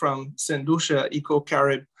colleague from St. Lucia,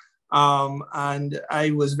 Eco-Carib, and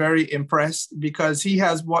I was very impressed because he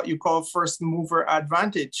has what you call first mover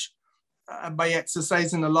advantage by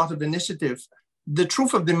exercising a lot of initiative. The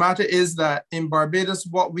truth of the matter is that in Barbados,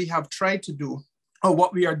 what we have tried to do, or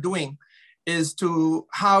what we are doing, is to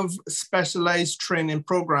have specialized training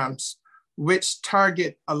programs which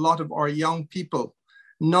target a lot of our young people,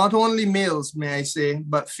 not only males, may I say,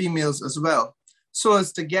 but females as well, so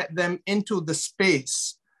as to get them into the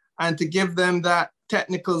space and to give them that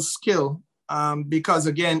technical skill, because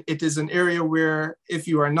again, it is an area where if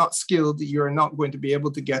you are not skilled, you're not going to be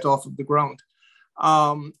able to get off of the ground.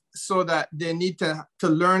 So that they need to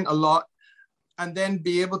learn a lot and then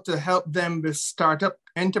be able to help them with startup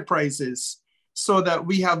enterprises, so that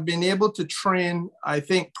we have been able to train, I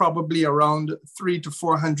think, probably around 300 to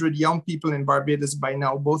 400 young people in Barbados by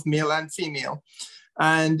now, both male and female.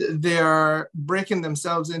 And they are breaking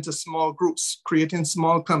themselves into small groups, creating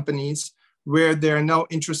small companies where they're now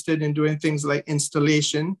interested in doing things like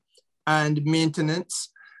installation and maintenance.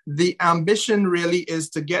 The ambition really is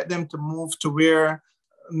to get them to move to where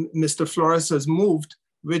Mr. Flores has moved,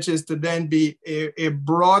 which is to then be a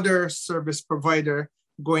broader service provider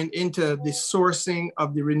going into the sourcing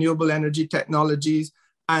of the renewable energy technologies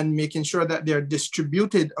and making sure that they're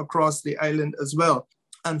distributed across the island as well.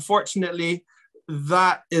 Unfortunately,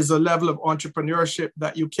 that is a level of entrepreneurship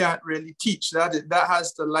that you can't really teach. That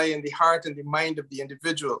has to lie in the heart and the mind of the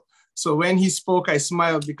individual. So when he spoke, I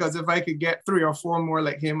smiled, because if I could get 3 or 4 more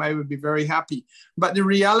like him, I would be very happy. But the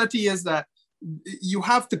reality is that you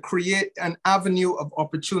have to create an avenue of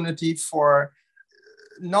opportunity for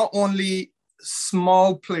not only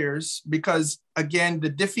small players, because again, the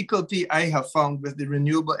difficulty I have found with the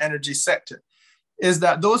renewable energy sector is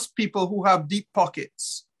that those people who have deep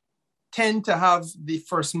pockets tend to have the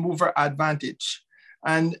first mover advantage.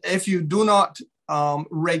 And if you do not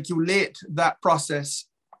regulate that process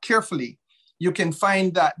carefully, you can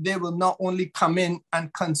find that they will not only come in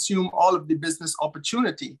and consume all of the business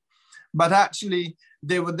opportunity, but actually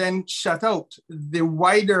they will then shut out the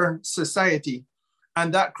wider society.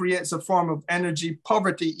 And that creates a form of energy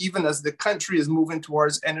poverty, even as the country is moving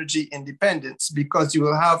towards energy independence, because you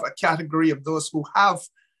will have a category of those who have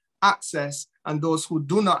access and those who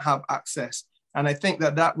do not have access. And I think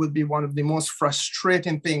that that would be one of the most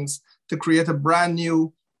frustrating things, to create a brand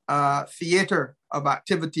new theater of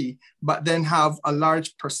activity, but then have a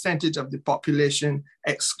large percentage of the population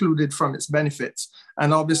excluded from its benefits.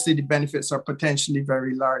 And obviously the benefits are potentially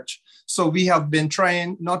very large. So we have been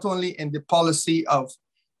trying, not only in the policy of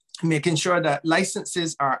making sure that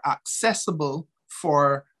licenses are accessible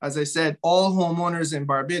for, as I said, all homeowners in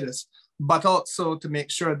Barbados, but also to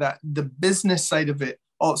make sure that the business side of it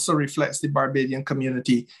also reflects the Barbadian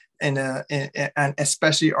community, and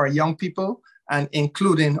especially our young people, and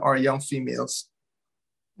including our young females.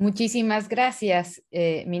 Muchísimas gracias,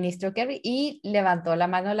 ministro Kerry. Y levantó la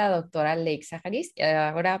mano la doctora Lake Saharis.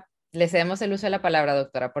 Ahora Le cedemos el uso de la palabra,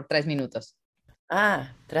 doctora, por 3 minutos.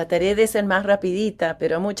 Trataré de ser más rapidita,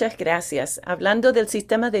 pero muchas gracias. Hablando del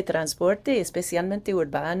sistema de transporte, especialmente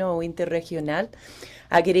urbano o interregional,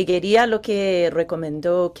 agregaría lo que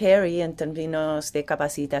recomendó Carrie en términos de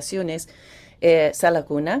capacitaciones, sala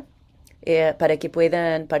cuna, para que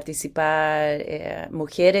puedan participar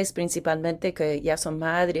mujeres principalmente que ya son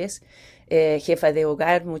madres, jefas de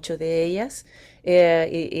hogar, muchas de ellas,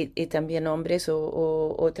 y también hombres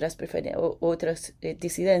o otras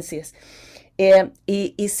disidencias.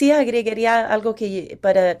 Y sí agregaría algo que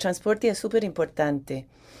para transporte es súper importante.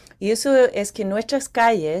 Y eso es que nuestras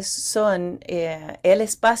calles son el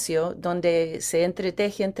espacio donde se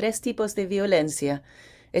entretejen 3 tipos de violencia.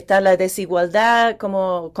 Está la desigualdad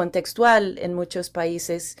como contextual en muchos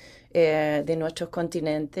países de nuestro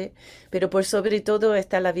continente, pero por sobre todo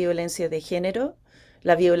está la violencia de género,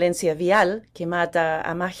 la violencia vial, que mata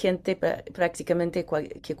a más gente prácticamente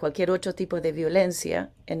que cualquier otro tipo de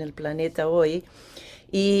violencia en el planeta hoy,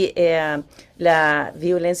 y la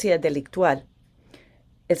violencia delictual.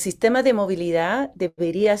 El sistema de movilidad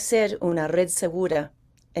debería ser una red segura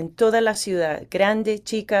en toda la ciudad, grande,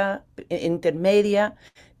 chica, intermedia.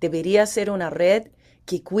 Debería ser una red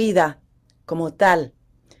que cuida como tal.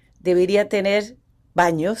 Debería tener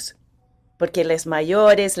baños, porque los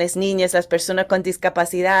mayores, las niñas, las personas con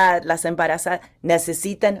discapacidad, las embarazadas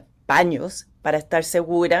necesitan baños para estar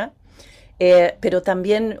segura, pero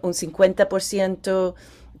también un 50%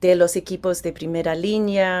 de los equipos de primera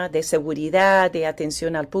línea, de seguridad, de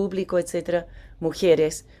atención al público, etcétera,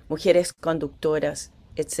 mujeres conductoras,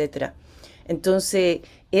 etcétera. Entonces,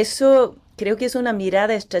 eso creo que es una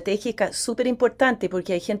mirada estratégica súper importante,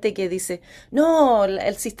 porque hay gente que dice, no,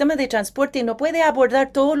 el sistema de transporte no puede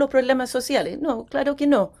abordar todos los problemas sociales. No, claro que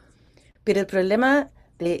no. Pero el problema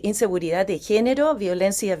de inseguridad de género,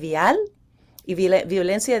 violencia vial y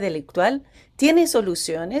violencia delictual tiene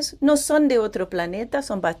soluciones, no son de otro planeta,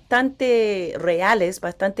 son bastante reales,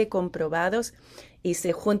 bastante comprobados y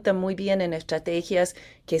se juntan muy bien en estrategias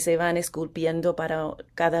que se van esculpiendo para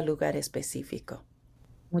cada lugar específico.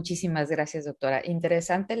 Muchísimas gracias, doctora.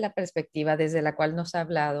 Interesante la perspectiva desde la cual nos ha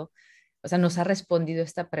hablado, o sea, nos ha respondido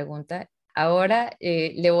esta pregunta. Ahora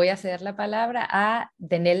le voy a ceder la palabra a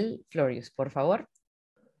Denel Florius, por favor.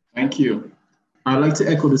 Thank you. I'd like to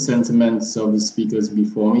echo the sentiments of the speakers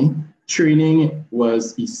before me. Training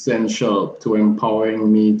was essential to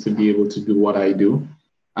empowering me to be able to do what I do.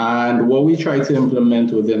 And what we try to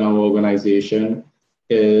implement within our organization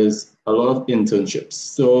is a lot of internships.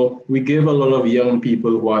 So we give a lot of young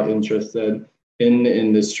people who are interested in the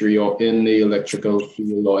industry or in the electrical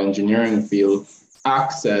field or engineering field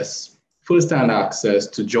access, first-hand access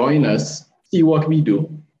to join us, see what we do,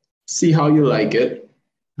 see how you like it,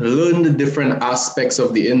 learn the different aspects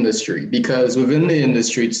of the industry, because within the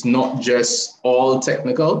industry, it's not just all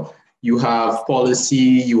technical. You have policy,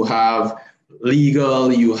 you have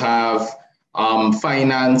legal, you have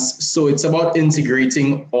finance. So it's about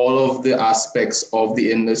integrating all of the aspects of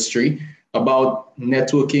the industry, about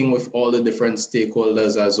networking with all the different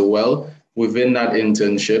stakeholders as well within that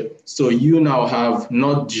internship. So you now have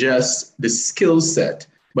not just the skill set,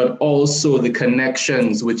 but also the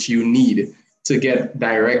connections which you need to get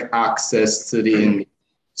direct access to the industry.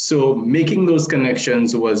 So making those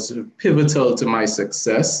connections was pivotal to my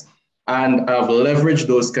success. And I've leveraged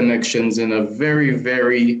those connections in a very,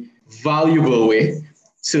 very valuable way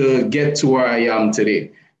to get to where I am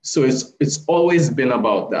today. So it's always been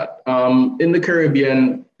about that. In the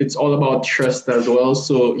Caribbean, it's all about trust as well.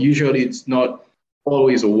 So usually it's not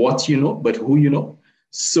always what you know, but who you know.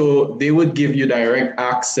 So they would give you direct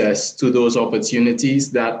access to those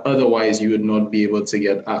opportunities that otherwise you would not be able to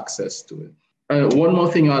get access to it. One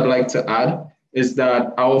more thing I'd like to add is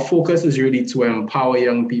that our focus is really to empower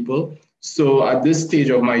young people. So at this stage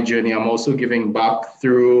of my journey, I'm also giving back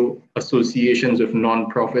through associations with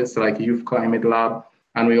nonprofits like Youth Climate Lab.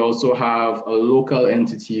 And we also have a local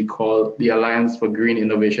entity called the Alliance for Green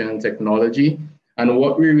Innovation and Technology. And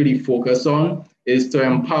what we really focus on is to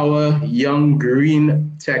empower young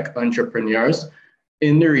green tech entrepreneurs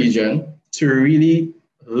in the region to really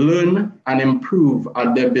learn and improve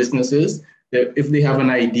at their businesses. If they have an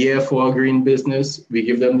idea for a green business, we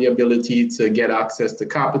give them the ability to get access to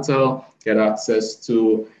capital, get access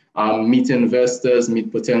to meet investors,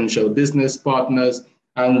 meet potential business partners,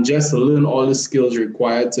 and just learn all the skills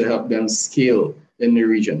required to help them scale in the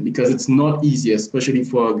region, because it's not easy, especially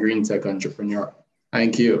for a green tech entrepreneur.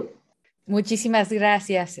 Thank you. Muchísimas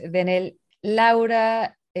gracias, Denel.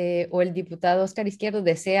 Laura o el diputado Oscar Izquierdo,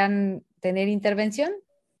 ¿desean tener intervención?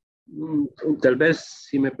 Tal vez,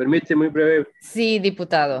 si me permite, muy breve. Sí,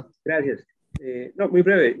 diputado. Gracias. No, muy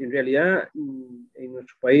breve. En realidad, en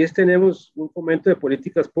nuestro país tenemos un fomento de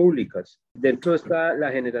políticas públicas. Dentro está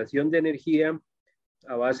la generación de energía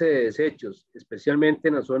a base de desechos, especialmente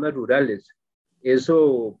en las zonas rurales.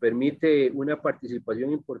 Eso permite una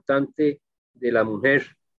participación importante de la mujer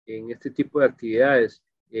en este tipo de actividades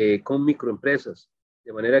con microempresas.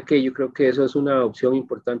 De manera que yo creo que eso es una opción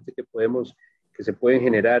importante que se pueden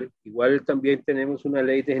generar. Igual también tenemos una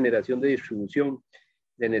ley de generación de distribución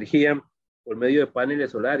de energía por medio de paneles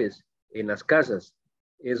solares en las casas.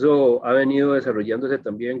 Eso ha venido desarrollándose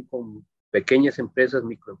también con pequeñas empresas,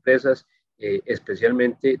 microempresas,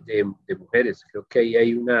 especialmente de mujeres. Creo que ahí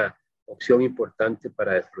hay una opción importante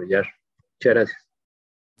para desarrollar. Muchas gracias.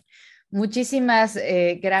 Muchísimas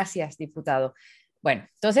gracias, diputado. Bueno,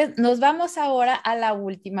 entonces nos vamos ahora a la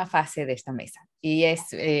última fase de esta mesa y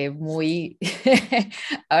es muy,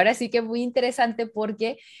 ahora sí que muy interesante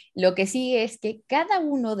porque lo que sigue es que cada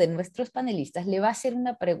uno de nuestros panelistas le va a hacer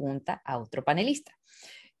una pregunta a otro panelista.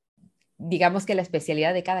 Digamos que la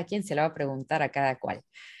especialidad de cada quien se la va a preguntar a cada cual.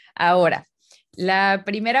 Ahora, la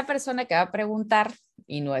primera persona que va a preguntar,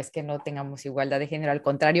 y no es que no tengamos igualdad de género, al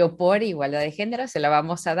contrario, por igualdad de género, se la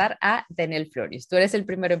vamos a dar a Daniel Flores. Tú eres el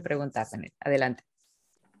primero en preguntar, Daniel. Adelante.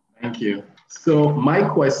 Thank you. So my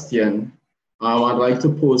question, I'd like to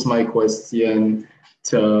pose my question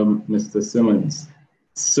to Mr. Simmons.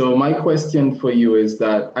 So my question for you is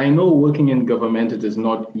that I know working in government, it is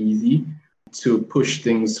not easy to push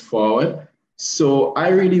things forward. So I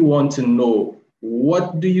really want to know,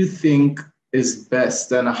 what do you think is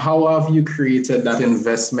best and how have you created that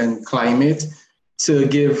investment climate to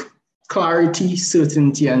give clarity,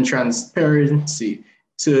 certainty, and transparency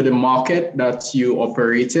to the market that you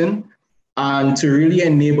operate in, and to really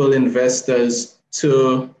enable investors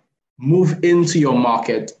to move into your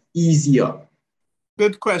market easier?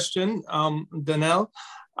 Good question, Danelle.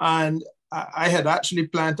 And I had actually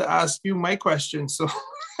planned to ask you my question, so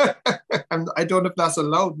I don't know if that's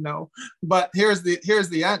allowed now. But here's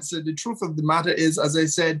the answer. The truth of the matter is, as I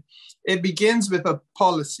said, it begins with a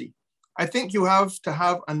policy. I think you have to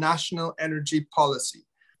have a national energy policy.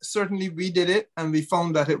 Certainly we did it and we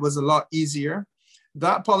found that it was a lot easier.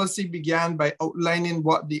 That policy began by outlining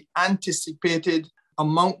what the anticipated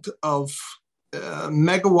amount of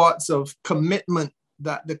megawatts of commitment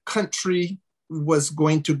that the country was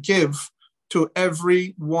going to give to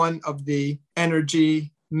every one of the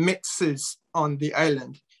energy mixes on the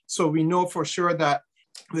island. So we know for sure that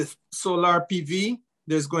with solar PV,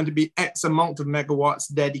 there's going to be X amount of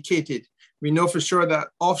megawatts dedicated. We know for sure that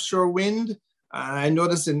offshore wind, I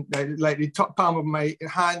noticed in like the top palm of my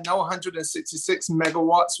hand now, 166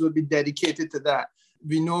 megawatts will be dedicated to that.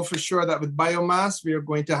 We know for sure that with biomass, we are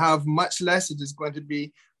going to have much less. It is going to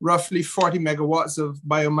be roughly 40 megawatts of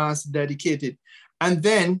biomass dedicated. And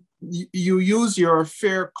then you use your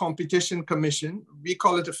Fair Competition Commission. We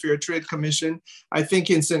call it a Fair Trade Commission. I think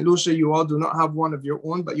in St. Lucia, you all do not have one of your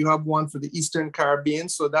own, but you have one for the Eastern Caribbean,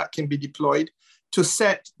 so that can be deployed to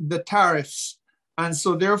set the tariffs. And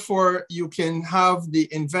so therefore, you can have the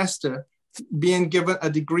investor being given a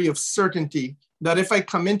degree of certainty that if I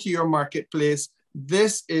come into your marketplace,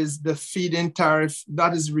 this is the feed-in tariff,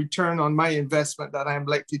 that is return on my investment that I'm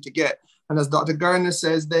likely to get. And as Dr. Gardner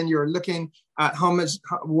says, then you're looking at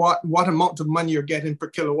what amount of money you're getting per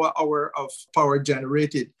kilowatt hour of power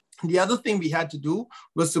generated. The other thing we had to do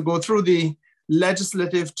was to go through the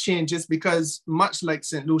legislative changes, because much like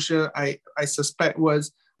St. Lucia, I suspect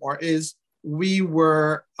was or is, we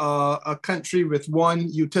were a country with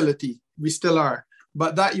one utility. We still are.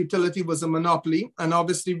 But that utility was a monopoly. And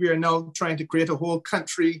obviously we are now trying to create a whole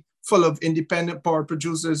country full of independent power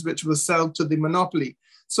producers, which will sell to the monopoly.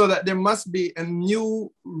 So that there must be a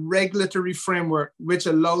new regulatory framework which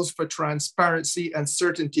allows for transparency and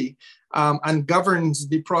certainty and governs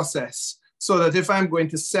the process. So that if I'm going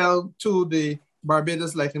to sell to the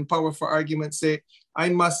Barbados Light & Power, for argument's sake, I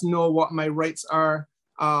must know what my rights are,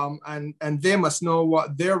 and they must know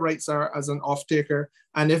what their rights are as an off-taker,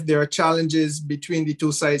 and if there are challenges between the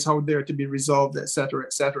two sides, how they're to be resolved, et cetera,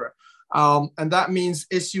 et cetera. And that means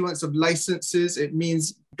issuance of licenses. It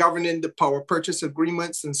means governing the power purchase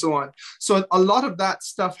agreements and so on. So a lot of that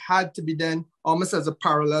stuff had to be done almost as a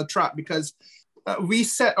parallel track, because we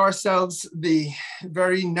set ourselves the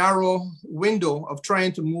very narrow window of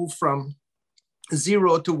trying to move from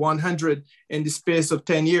 0 to 100 in the space of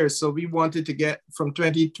 10 years. So we wanted to get from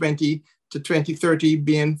 2020 to 2030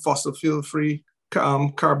 being fossil fuel free,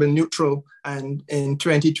 carbon neutral. And in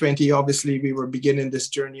 2020, obviously, we were beginning this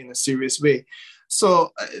journey in a serious way.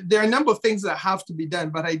 So there are a number of things that have to be done,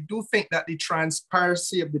 but I do think that the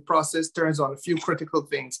transparency of the process turns on a few critical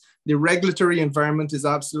things. The regulatory environment is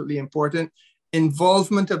absolutely important.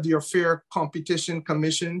 Involvement of your Fair Competition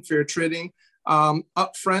Commission, Fair Trading,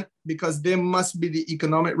 upfront, because they must be the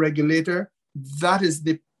economic regulator. That is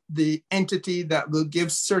the entity that will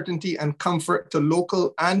give certainty and comfort to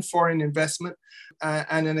local and foreign investment.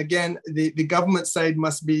 And then again, the government side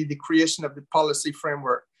must be the creation of the policy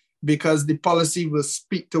framework, because the policy will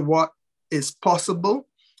speak to what is possible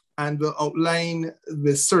and will outline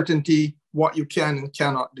with certainty what you can and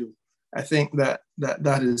cannot do. I think that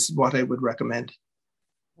is what I would recommend.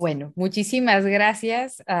 Bueno, muchísimas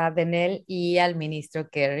gracias a Denel y al ministro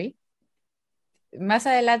Kerry. Más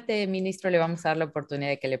adelante, ministro, le vamos a dar la oportunidad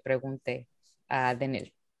de que le pregunte a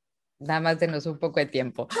Denel. Nada más denos un poco de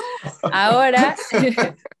tiempo. Ahora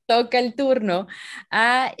toca el turno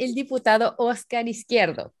a el diputado Oscar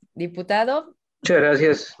Izquierdo. Diputado. Muchas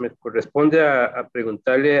gracias. Me corresponde a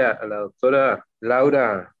preguntarle a la doctora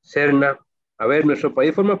Laura Serna. A ver, nuestro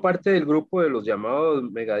país forma parte del grupo de los llamados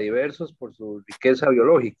megadiversos por su riqueza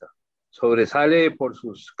biológica. Sobresale por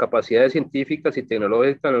sus capacidades científicas y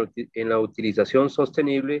tecnológicas en la utilización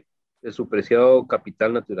sostenible de su preciado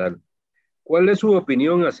capital natural. ¿Cuál es su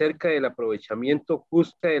opinión acerca del aprovechamiento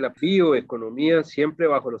justo de la bioeconomía, siempre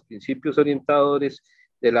bajo los principios orientadores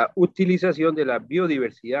de la utilización de la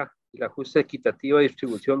biodiversidad y la justa y equitativa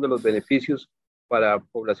distribución de los beneficios para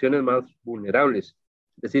poblaciones más vulnerables,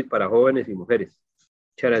 es decir, para jóvenes y mujeres?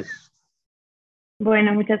 Muchas gracias.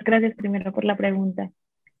 Bueno, muchas gracias primero por la pregunta.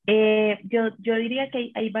 Yo diría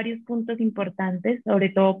que hay varios puntos importantes, sobre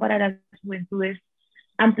todo para las juventudes.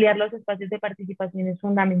 Ampliar los espacios de participación es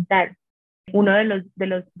fundamental. Uno de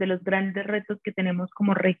los grandes retos que tenemos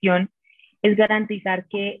como región es garantizar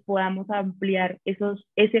que podamos ampliar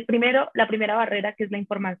la primera barrera, que es la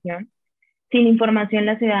información. Sin información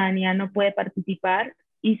la ciudadanía no puede participar,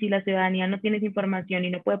 y si la ciudadanía no tiene esa información y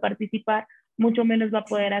no puede participar, mucho menos va a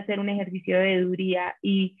poder hacer un ejercicio de veeduría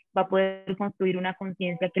y va a poder construir una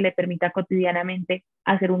conciencia que le permita cotidianamente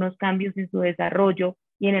hacer unos cambios en su desarrollo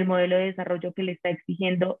y en el modelo de desarrollo que le está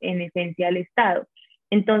exigiendo en esencia al Estado.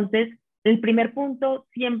 Entonces, el primer punto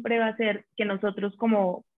siempre va a ser que nosotros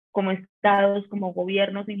como estados, como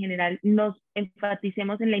gobiernos en general, nos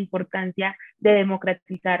enfaticemos en la importancia de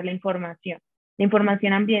democratizar la información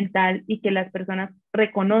ambiental, y que las personas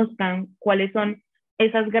reconozcan cuáles son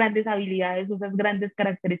esas grandes habilidades, esas grandes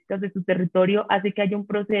características de su territorio. Hace que haya un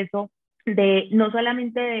proceso de no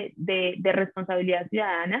solamente de responsabilidad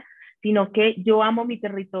ciudadana, sino que yo amo mi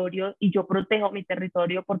territorio y yo protejo mi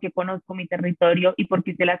territorio porque conozco mi territorio y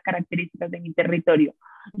porque sé las características de mi territorio.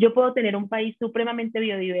 Yo puedo tener un país supremamente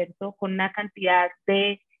biodiverso con una cantidad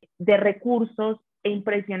de recursos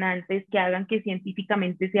impresionantes que hagan que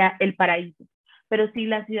científicamente sea el paraíso. Pero si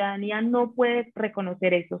la ciudadanía no puede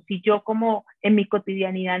reconocer eso, si yo como en mi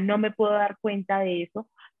cotidianidad no me puedo dar cuenta de eso,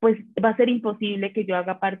 pues va a ser imposible que yo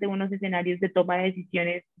haga parte de unos escenarios de toma de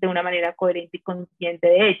decisiones de una manera coherente y consciente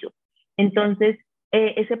de ello. Entonces,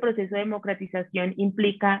 ese proceso de democratización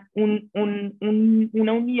implica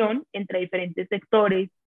una unión entre diferentes sectores,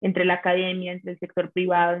 entre la academia, entre el sector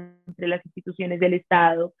privado, entre las instituciones del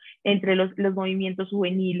Estado, entre los movimientos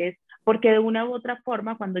juveniles, porque de una u otra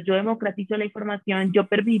forma, cuando yo democratizo la información, yo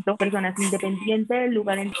permito personas, independiente del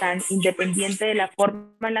lugar en tan, independiente de la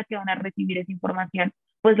forma en la que van a recibir esa información,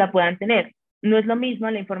 pues la puedan tener. No es lo mismo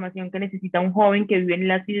la información que necesita un joven que vive en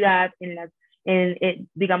la ciudad,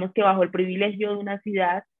 digamos que bajo el privilegio de una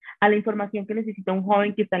ciudad, a la información que necesita un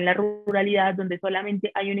joven que está en la ruralidad, donde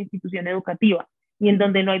solamente hay una institución educativa y en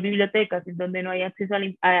donde no hay bibliotecas, en donde no hay acceso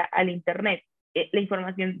al Internet. La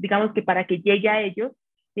información, digamos que para que llegue a ellos,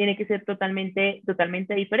 tiene que ser totalmente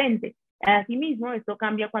diferente. Asimismo, esto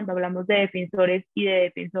cambia cuando hablamos de defensores y de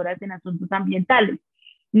defensoras en asuntos ambientales.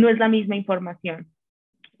 No es la misma información.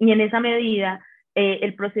 Y en esa medida,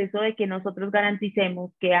 el proceso de que nosotros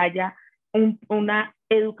garanticemos que haya una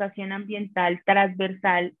educación ambiental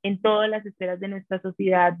transversal en todas las esferas de nuestra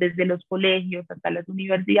sociedad, desde los colegios hasta las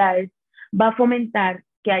universidades, va a fomentar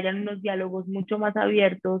que hayan unos diálogos mucho más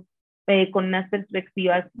abiertos, con unas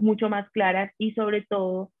perspectivas mucho más claras y sobre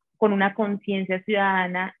todo con una conciencia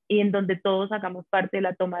ciudadana, y en donde todos hagamos parte de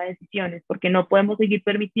la toma de decisiones, porque no podemos seguir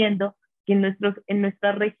permitiendo que en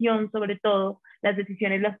nuestra región, sobre todo, las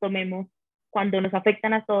decisiones las tomemos, cuando nos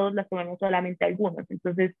afectan a todos, las tomemos solamente a algunos.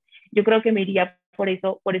 Entonces, yo creo que me iría por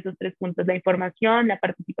esos tres puntos: la información, la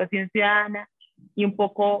participación ciudadana, y un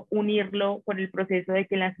poco unirlo con el proceso de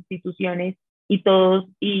que las instituciones y todos,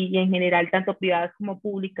 y en general, tanto privadas como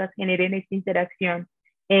públicas, generen esta interacción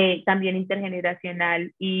también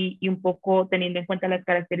intergeneracional y un poco teniendo en cuenta las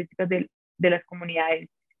características de las comunidades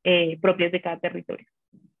propias de cada territorio.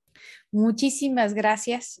 Muchísimas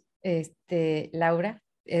gracias, Laura.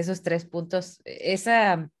 Esos 3 puntos,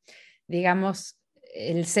 digamos,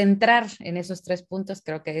 el centrar en esos 3 puntos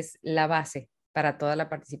creo que es la base para toda la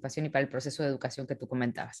participación y para el proceso de educación que tú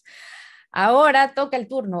comentabas. Ahora toca el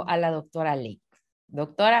turno a la doctora Ley.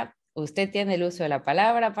 Doctora, usted tiene el uso de la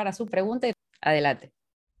palabra para su pregunta. Adelante.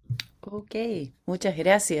 Ok, muchas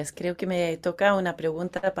gracias. Creo que me toca una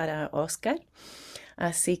pregunta para Oscar.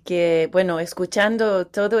 Así que, bueno, escuchando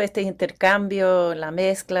todo este intercambio, la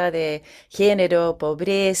mezcla de género,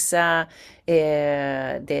 pobreza,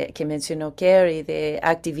 que mencionó Carrie, de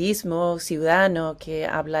activismo ciudadano que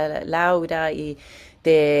habla Laura y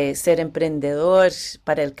de ser emprendedor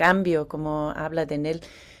para el cambio, como habla de él.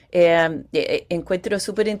 Encuentro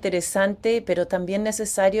súper interesante, pero también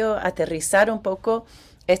necesario aterrizar un poco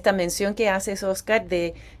esta mención que haces, Oscar,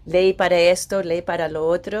 de ley para esto, ley para lo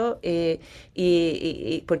otro,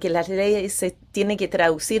 porque las leyes se tienen que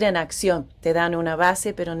traducir en acción. Te dan una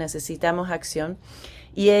base, pero necesitamos acción.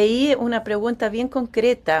 Y ahí una pregunta bien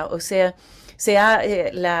concreta, o sea,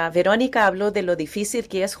 la Verónica habló de lo difícil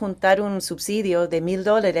que es juntar un subsidio de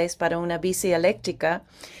 $1,000 para una bici eléctrica,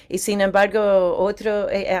 y sin embargo otro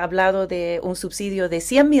ha hablado de un subsidio de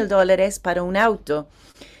 $100,000 para un auto,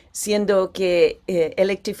 siendo que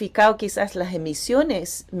electrificado quizás las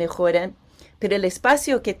emisiones mejoran, pero el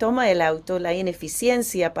espacio que toma el auto, la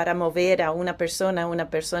ineficiencia para mover a una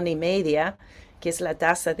persona y media, que es la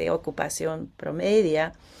tasa de ocupación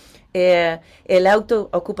promedia, el auto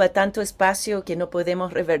ocupa tanto espacio que no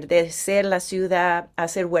podemos reverdecer la ciudad,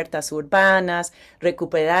 hacer huertas urbanas,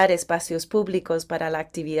 recuperar espacios públicos para la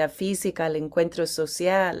actividad física, el encuentro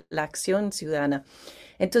social, la acción ciudadana.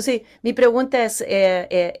 Entonces, mi pregunta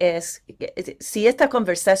es si esta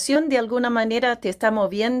conversación de alguna manera te está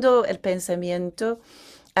moviendo el pensamiento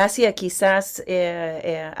hacia quizás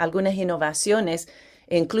algunas innovaciones,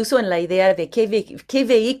 incluso en la idea de qué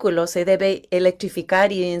vehículo se debe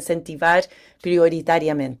electrificar y incentivar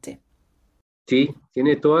prioritariamente. Sí,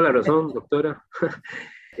 tiene toda la razón, doctora.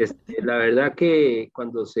 La verdad que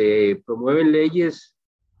cuando se promueven leyes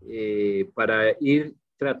para ir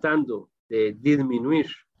tratando de disminuir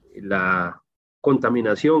la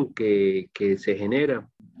contaminación que se genera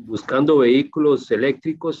buscando vehículos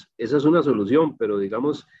eléctricos, esa es una solución, pero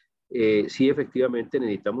digamos, sí efectivamente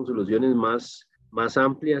necesitamos soluciones más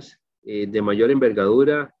amplias, de mayor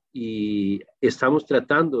envergadura, y estamos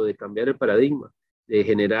tratando de cambiar el paradigma, de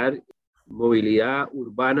generar movilidad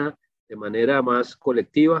urbana de manera más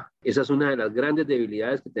colectiva. Esa es una de las grandes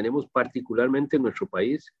debilidades que tenemos particularmente en nuestro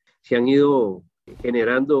país. Se han ido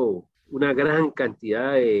generando una gran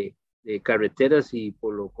cantidad de carreteras y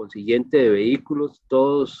por lo consiguiente de vehículos.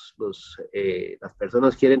 Las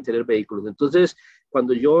personas quieren tener vehículos. Entonces,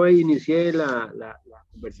 cuando yo inicié la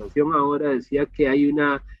conversación ahora, decía que hay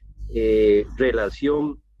una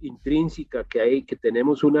relación intrínseca, que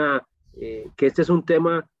tenemos que este es un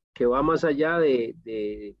tema que va más allá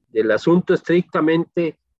del asunto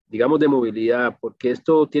estrictamente, digamos, de movilidad, porque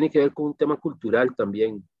esto tiene que ver con un tema cultural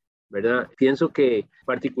también, ¿verdad? Pienso que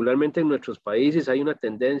particularmente en nuestros países hay una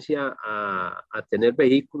tendencia a tener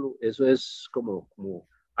vehículo. Eso es como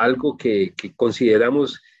algo que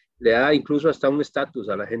consideramos, le da incluso hasta un estatus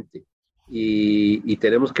a la gente, y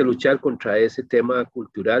tenemos que luchar contra ese tema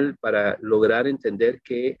cultural para lograr entender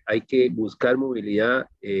que hay que buscar movilidad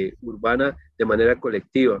urbana de manera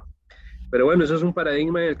colectiva. Pero bueno, eso es un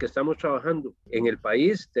paradigma en el que estamos trabajando. En el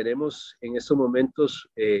país tenemos en estos momentos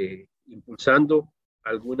impulsando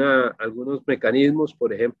algunos mecanismos,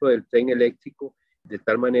 por ejemplo, del tren eléctrico, de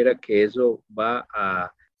tal manera que eso va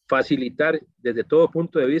a facilitar desde todo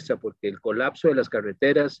punto de vista, porque el colapso de las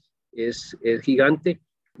carreteras es gigante,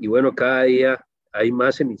 y bueno, cada día hay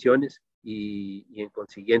más emisiones y en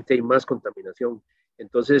consiguiente hay más contaminación.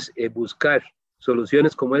 Entonces, buscar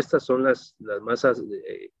soluciones como estas son las más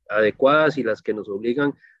adecuadas y las que nos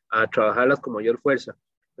obligan a trabajarlas con mayor fuerza.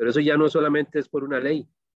 Pero eso ya no solamente es por una ley,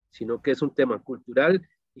 sino que es un tema cultural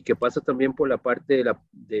y que pasa también por la parte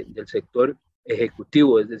del sector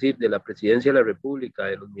ejecutivo, es decir, de la Presidencia de la República,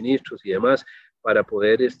 de los ministros y demás, para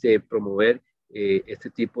poder promover este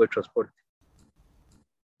tipo de transporte.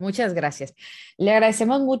 Muchas gracias. Le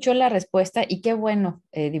agradecemos mucho la respuesta y qué bueno,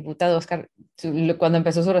 diputado Oscar, cuando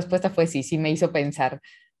empezó su respuesta fue sí me hizo pensar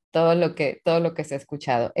todo lo que se ha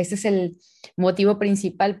escuchado. Ese es el motivo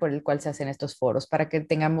principal por el cual se hacen estos foros, para que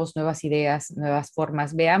tengamos nuevas ideas, nuevas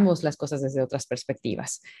formas, veamos las cosas desde otras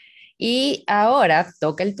perspectivas. Y ahora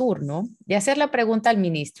toca el turno de hacer la pregunta al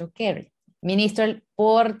ministro Carrie. Ministro,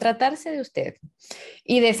 por tratarse de usted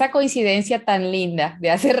y de esa coincidencia tan linda de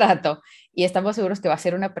hace rato, y estamos seguros que va a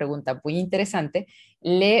ser una pregunta muy interesante,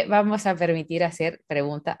 le vamos a permitir hacer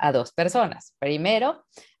pregunta a dos personas. Primero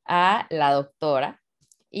a la doctora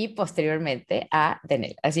y posteriormente a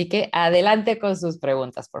Denel. Así que adelante con sus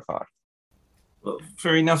preguntas, por favor. Well,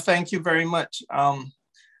 fair enough. Thank you very much.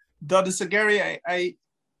 Dr. Sagari,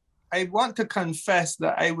 I want to confess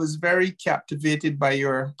that I was very captivated by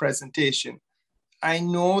your presentation. I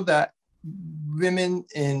know that women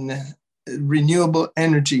in renewable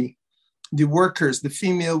energy, the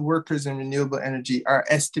female workers in renewable energy are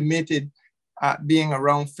estimated at being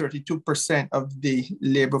around 32% of the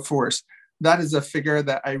labor force. That is a figure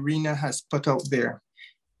that Irina has put out there.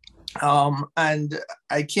 And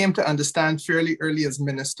I came to understand fairly early as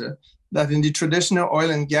minister that in the traditional oil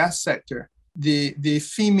and gas sector, the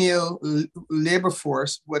female labor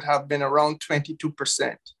force would have been around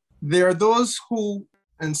 22%. There are those who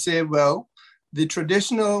say, well, the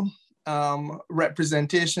traditional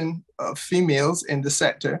representation of females in the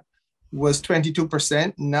sector was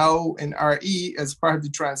 22%. Now in RE, as part of the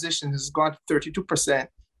transition, has gone to 32%.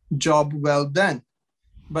 Job well done.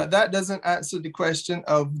 But that doesn't answer the question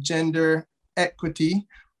of gender equity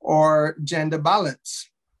or gender balance.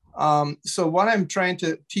 So what I'm trying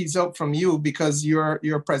to tease out from you, because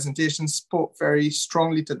your presentation spoke very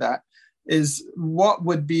strongly to that, is what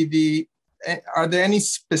would be are there any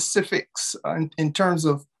specifics in terms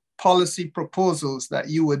of policy proposals that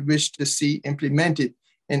you would wish to see implemented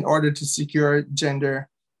in order to secure gender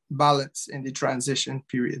balance in the transition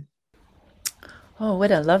period? Oh,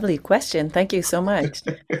 what a lovely question. Thank you so much.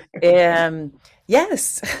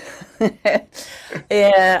 Yes,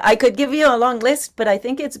 I could give you a long list, but I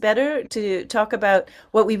think it's better to talk about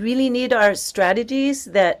what we really need are strategies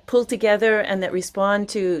that pull together and that respond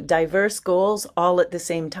to diverse goals all at the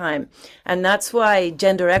same time. And that's why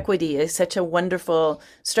gender equity is such a wonderful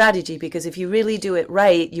strategy, because if you really do it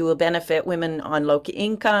right, you will benefit women on low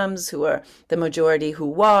incomes who are the majority who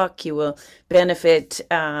walk. You will benefit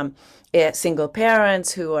single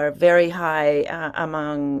parents who are very high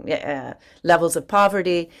among levels of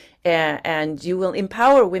poverty, and you will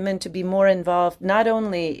empower women to be more involved not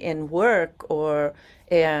only in work or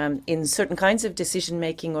in certain kinds of decision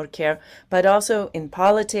making or care, but also in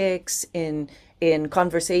politics, in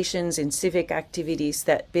conversations, in civic activities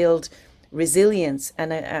that build resilience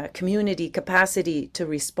and a community capacity to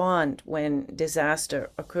respond when disaster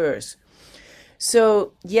occurs.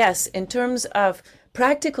 So yes, in terms of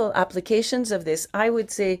practical applications of this, I would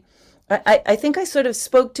say, I think I sort of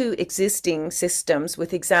spoke to existing systems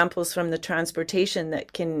with examples from the transportation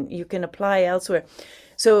that you can apply elsewhere.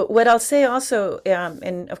 So what I'll say also,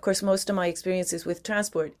 and of course most of my experiences with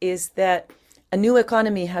transport, is that a new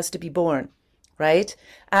economy has to be born, right?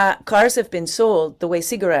 Cars have been sold the way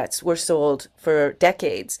cigarettes were sold for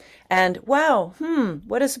decades. And wow,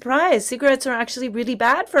 what a surprise. Cigarettes are actually really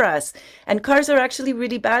bad for us. And cars are actually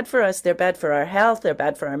really bad for us. They're bad for our health. They're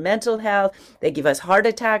bad for our mental health. They give us heart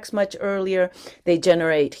attacks much earlier. They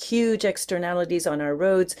generate huge externalities on our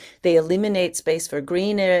roads. They eliminate space for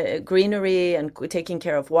greenery and taking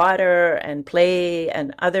care of water and play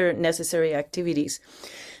and other necessary activities.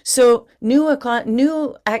 So new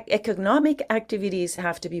economic activities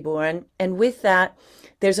have to be born. And with that,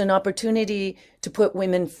 there's an opportunity to put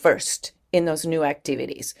women first in those new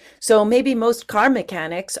activities. So maybe most car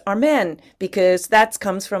mechanics are men, because that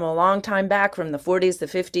comes from a long time back, from the 40s, the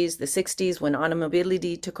 50s, the 60s, when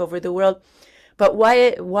automobility took over the world. But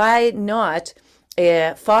why not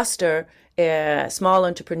foster small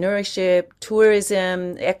entrepreneurship,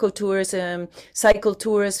 tourism, ecotourism, cycle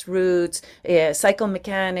tourist routes, cycle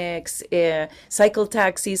mechanics, cycle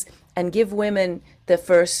taxis, and give women the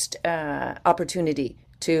first opportunity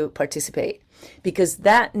to participate. Because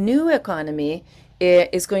that new economy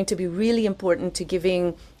is going to be really important to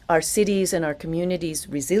giving our cities and our communities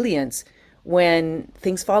resilience when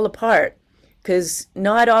things fall apart. Because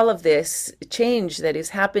not all of this change that is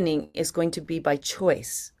happening is going to be by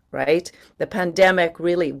choice. Right? The pandemic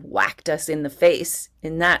really whacked us in the face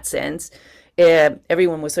in that sense.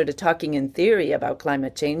 Everyone was sort of talking in theory about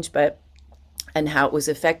climate change, and how it was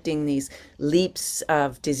affecting these leaps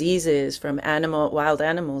of diseases from wild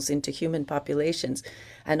animals into human populations.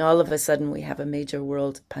 and all of a sudden we have a major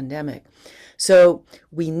world pandemic. So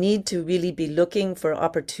we need to really be looking for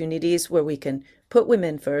opportunities where we can put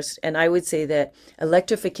women first. And I would say that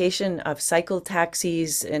electrification of cycle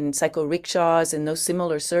taxis and cycle rickshaws and those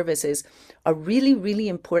similar services are really, really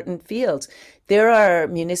important fields. There are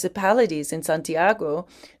municipalities in Santiago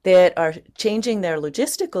that are changing their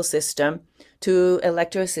logistical system to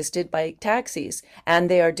electro-assisted bike taxis, and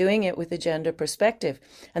they are doing it with a gender perspective.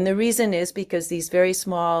 And the reason is because these very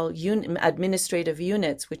small administrative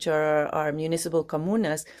units, which are our municipal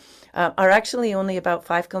comunas, are actually only about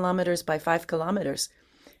 5 kilometers by 5 kilometers.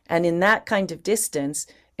 And in that kind of distance,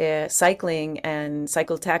 cycling and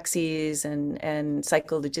cycle taxis and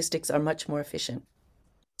cycle logistics are much more efficient.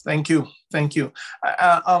 Thank you. Thank you.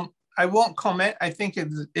 I won't comment. I think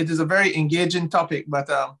it is a very engaging topic, but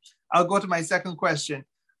I'll go to my second question.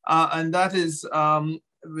 And that is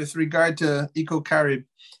with regard to EcoCarib.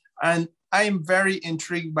 And I am very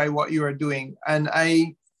intrigued by what you are doing. And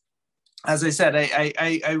as I said,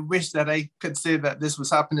 I wish that I could say that this was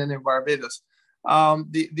happening in Barbados.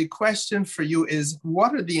 The question for you is,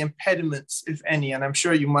 what are the impediments, if any? And I'm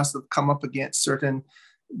sure you must have come up against certain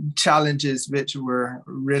challenges which were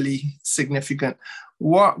really significant.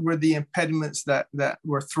 What were the impediments that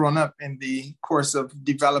were thrown up in the course of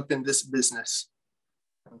developing this business?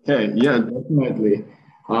 Okay, yeah, definitely.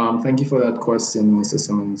 Thank you for that question, Mr.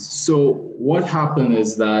 Simmons. So what happened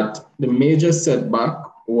is that the major setback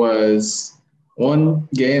was, one,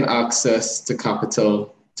 gain access to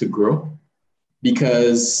capital to grow.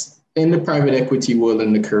 Because in the private equity world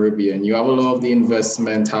in the Caribbean, you have a lot of the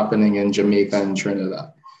investment happening in Jamaica and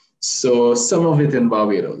Trinidad. So some of it in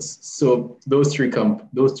Barbados. So those three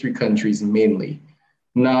countries mainly.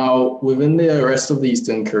 Now, within the rest of the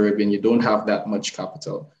Eastern Caribbean, you don't have that much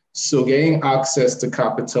capital. So getting access to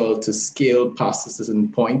capital to scale past a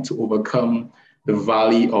certain point to overcome the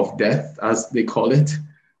valley of death, as they call it,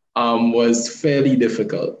 was fairly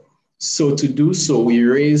difficult. So to do so, we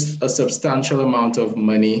raised a substantial amount of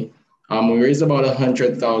money. We raised about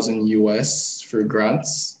 100,000 US for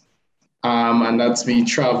grants. And that's me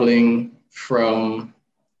traveling from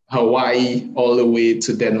Hawaii all the way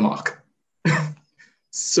to Denmark.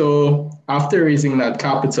 So after raising that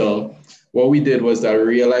capital, what we did was that we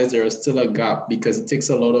realized there was still a gap because it takes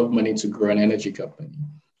a lot of money to grow an energy company.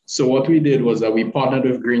 So what we did was that we partnered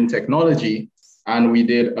with Green Technology and we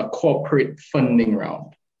did a corporate funding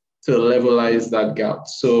round to levelize that gap.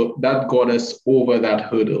 So that got us over that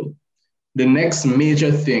hurdle. The next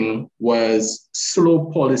major thing was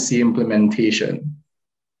slow policy implementation.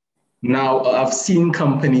 Now, I've seen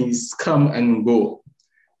companies come and go.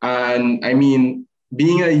 And I mean,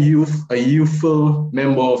 being a youthful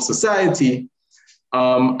member of society,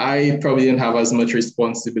 I probably didn't have as much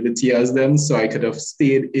responsibility as them. So I could have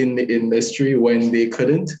stayed in the industry when they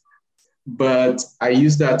couldn't. But I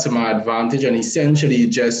used that to my advantage and essentially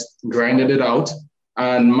just grinded it out.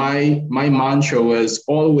 And my mantra was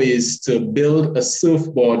always to build a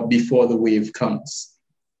surfboard before the wave comes.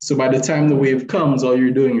 So by the time the wave comes, all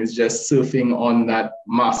you're doing is just surfing on that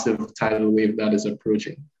massive tidal wave that is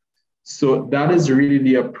approaching. So that is really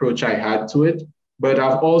the approach I had to it. But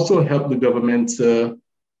I've also helped the government to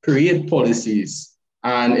create policies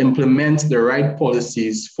and implement the right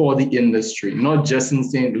policies for the industry, not just in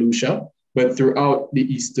St. Lucia, but throughout the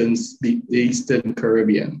Eastern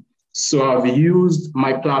Caribbean. So I've used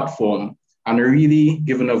my platform and really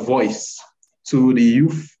given a voice to the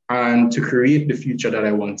youth and to create the future that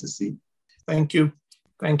I want to see. Thank you.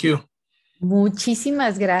 Thank you.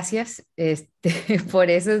 Muchísimas gracias por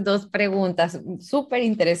esas dos preguntas súper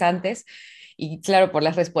interesantes y claro, por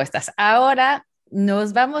las respuestas. Ahora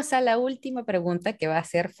nos vamos a la última pregunta que va a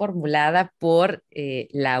ser formulada por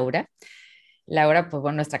Laura. Laura, pues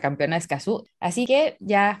bueno, nuestra campeona de Escazú. Así que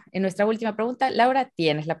ya en nuestra última pregunta, Laura,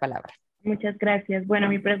 tienes la palabra. Muchas gracias. Bueno,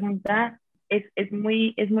 mi pregunta es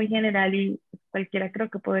muy general y cualquiera creo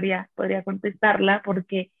que podría contestarla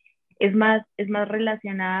porque es más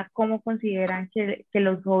relacionada a cómo consideran que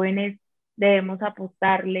los jóvenes debemos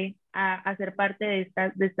apostarle a ser parte de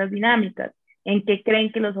estas dinámicas. ¿En qué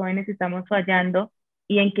creen que los jóvenes estamos fallando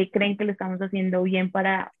y en qué creen que lo estamos haciendo bien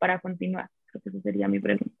para continuar? Creo que esa sería mi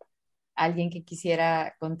pregunta. ¿Alguien que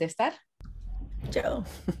quisiera contestar? Yo.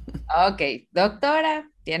 Ok, doctora,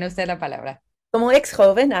 tiene usted la palabra. Como ex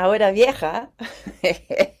joven, ahora vieja,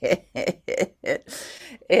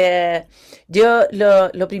 yo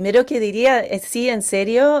lo primero que diría, sí, en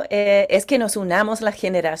serio, es que nos unamos las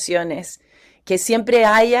generaciones que siempre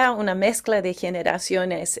haya una mezcla de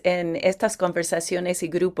generaciones en estas conversaciones y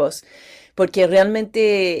grupos, porque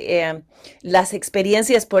realmente las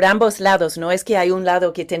experiencias por ambos lados, no es que hay un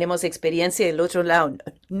lado que tenemos experiencia y el otro lado,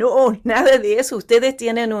 no, nada de eso. Ustedes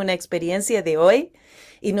tienen una experiencia de hoy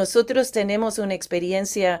y nosotros tenemos una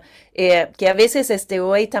experiencia que a veces es de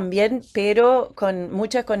hoy también, pero con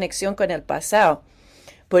mucha conexión con el pasado.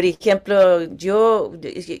 Por ejemplo, yo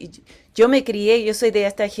me crié, yo soy de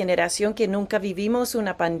esta generación que nunca vivimos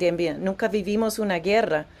una pandemia, nunca vivimos una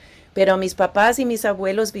guerra, pero mis papás y mis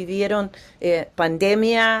abuelos vivieron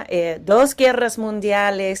pandemia, dos guerras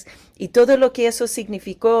mundiales y todo lo que eso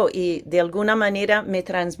significó, y de alguna manera me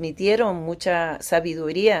transmitieron mucha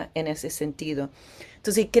sabiduría en ese sentido.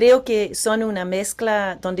 Entonces creo que son una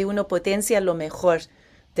mezcla donde uno potencia lo mejor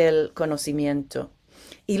del conocimiento.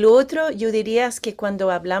 Y lo otro, yo diría es que cuando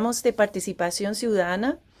hablamos de participación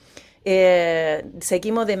ciudadana,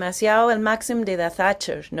 seguimos demasiado el máximo de la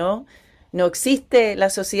Thatcher, ¿no? No existe la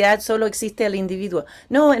sociedad, solo existe el individuo.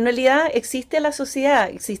 No, en realidad existe la sociedad,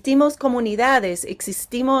 existimos comunidades,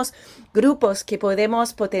 existimos grupos que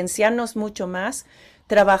podemos potenciarnos mucho más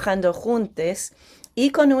trabajando juntos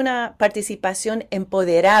y con una participación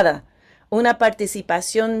empoderada, una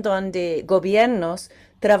participación donde gobiernos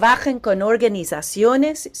trabajen con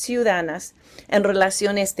organizaciones ciudadanas en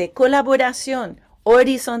relaciones de colaboración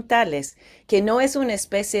horizontales, que no es una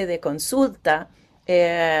especie de consulta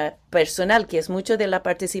personal, que es mucho de la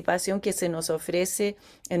participación que se nos ofrece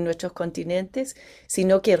en nuestros continentes,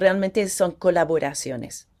 sino que realmente son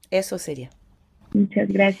colaboraciones. Eso sería. Muchas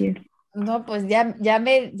gracias. No, pues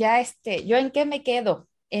 ¿yo en qué me quedo?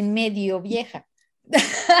 En medio vieja.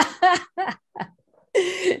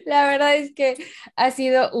 La verdad es que ha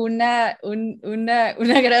sido una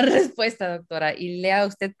gran respuesta, doctora, y le ha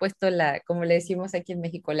usted puesto como le decimos aquí en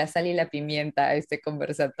México, la sal y la pimienta a este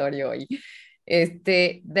conversatorio hoy.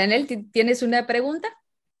 Daniel, ¿tienes una pregunta?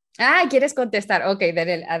 Ah, ¿quieres contestar? Ok,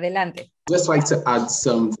 Daniel, adelante. Just like to add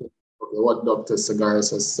something to what Dr.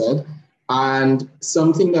 Sagaris has said. And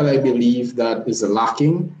something that I believe that is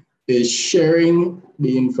lacking is sharing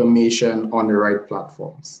the information on the right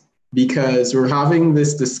platforms. Because we're having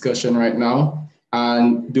this discussion right now,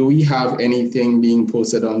 and do we have anything being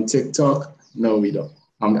posted on TikTok? No, we don't.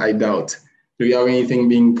 I doubt. Do we have anything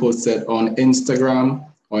being posted on Instagram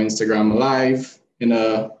or Instagram Live in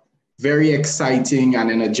a very exciting and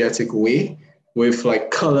energetic way with like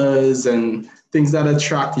colors and things that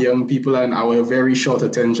attract young people and our very short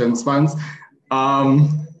attention spans?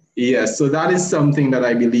 So that is something that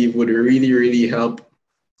I believe would really, really help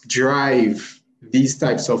drive these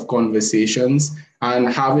types of conversations and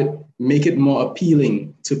make it more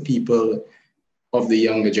appealing to people of the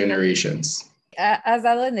younger generations. Has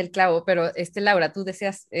dado en el clavo, pero Laura, tú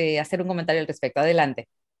deseas hacer un comentario al respecto. Adelante.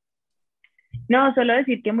 No, solo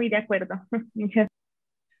decir que muy de acuerdo.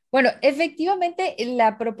 Bueno, efectivamente,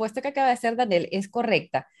 la propuesta que acaba de hacer Daniel es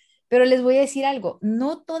correcta, pero les voy a decir algo,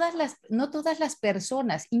 no todas las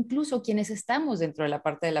personas, incluso quienes estamos dentro de la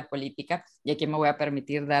parte de la política, y aquí me voy a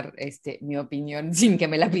permitir dar mi opinión sin que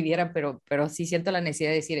me la pidieran, pero sí siento la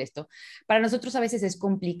necesidad de decir esto, para nosotros a veces es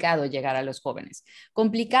complicado llegar a los jóvenes.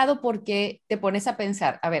 Complicado porque te pones a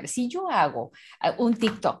pensar, a ver, si yo hago un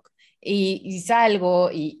TikTok y salgo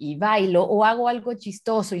y bailo o hago algo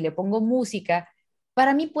chistoso y le pongo música,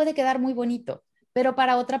 para mí puede quedar muy bonito, pero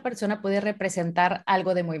para otra persona puede representar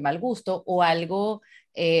algo de muy mal gusto o algo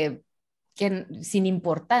sin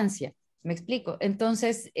importancia. ¿Me explico?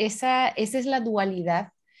 Entonces, esa es la dualidad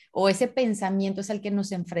o ese pensamiento es al que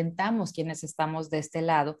nos enfrentamos quienes estamos de este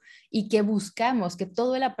lado y que buscamos que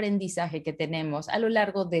todo el aprendizaje que tenemos a lo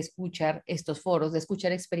largo de escuchar estos foros, de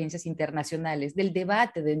escuchar experiencias internacionales, del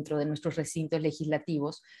debate dentro de nuestros recintos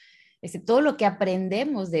legislativos, todo lo que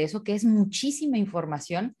aprendemos de eso, que es muchísima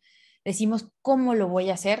información, decimos, ¿cómo lo voy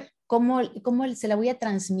a hacer? ¿Cómo se la voy a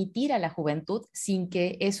transmitir a la juventud sin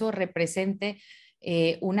que eso represente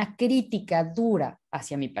una crítica dura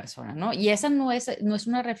hacia mi persona, ¿no? Y esa no es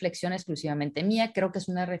una reflexión exclusivamente mía, creo que es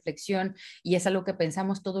una reflexión y es algo que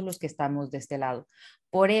pensamos todos los que estamos de este lado.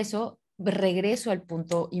 Por eso, regreso al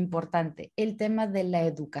punto importante, el tema de la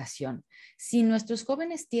educación. Si nuestros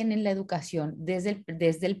jóvenes tienen la educación desde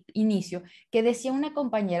el inicio, que decía una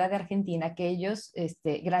compañera de Argentina que ellos,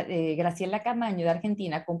 Graciela Camaño de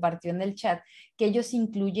Argentina, compartió en el chat que ellos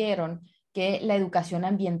incluyeron que la educación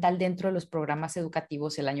ambiental dentro de los programas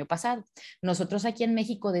educativos el año pasado. Nosotros aquí en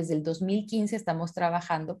México desde el 2015 estamos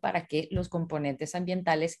trabajando para que los componentes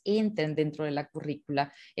ambientales entren dentro de la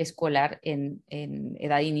currícula escolar en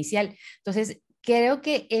edad inicial. Entonces, creo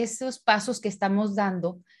que esos pasos que estamos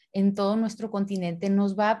dando en todo nuestro continente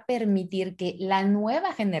nos va a permitir que la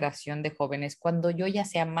nueva generación de jóvenes, cuando yo ya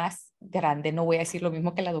sea más grande, no voy a decir lo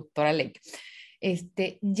mismo que la doctora Lake,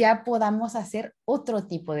 ya podamos hacer otro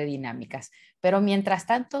tipo de dinámicas. Pero mientras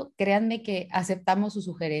tanto, créanme que aceptamos sus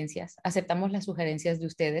sugerencias, aceptamos las sugerencias de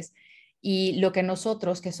ustedes y lo que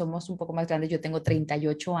nosotros, que somos un poco más grandes, yo tengo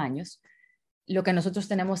 38 años, lo que nosotros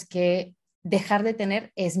tenemos que dejar de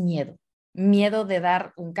tener es miedo. Miedo de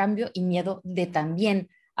dar un cambio y miedo de también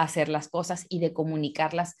hacer las cosas y de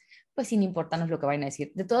comunicarlas, pues sin importarnos lo que vayan a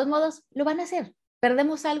decir. De todos modos, lo van a hacer.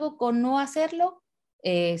 ¿Perdemos algo con no hacerlo?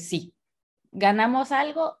 Sí. ¿Ganamos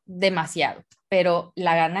algo? Demasiado. Pero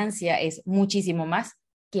la ganancia es muchísimo más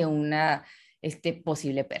que una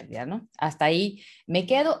posible pérdida, ¿no? Hasta ahí me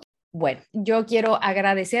quedo. Bueno, yo quiero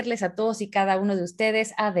agradecerles a todos y cada uno de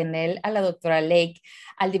ustedes, a Denel, a la doctora Lake,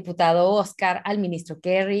 al diputado Oscar, al ministro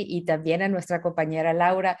Kerry y también a nuestra compañera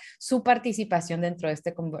Laura, su participación dentro de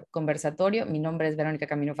este conversatorio. Mi nombre es Verónica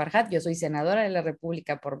Camino Farjat, yo soy senadora de la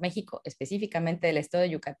República por México, específicamente del estado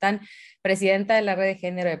de Yucatán, presidenta de la Red de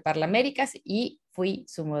Género de Parlaméricas y fui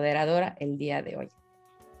su moderadora el día de hoy.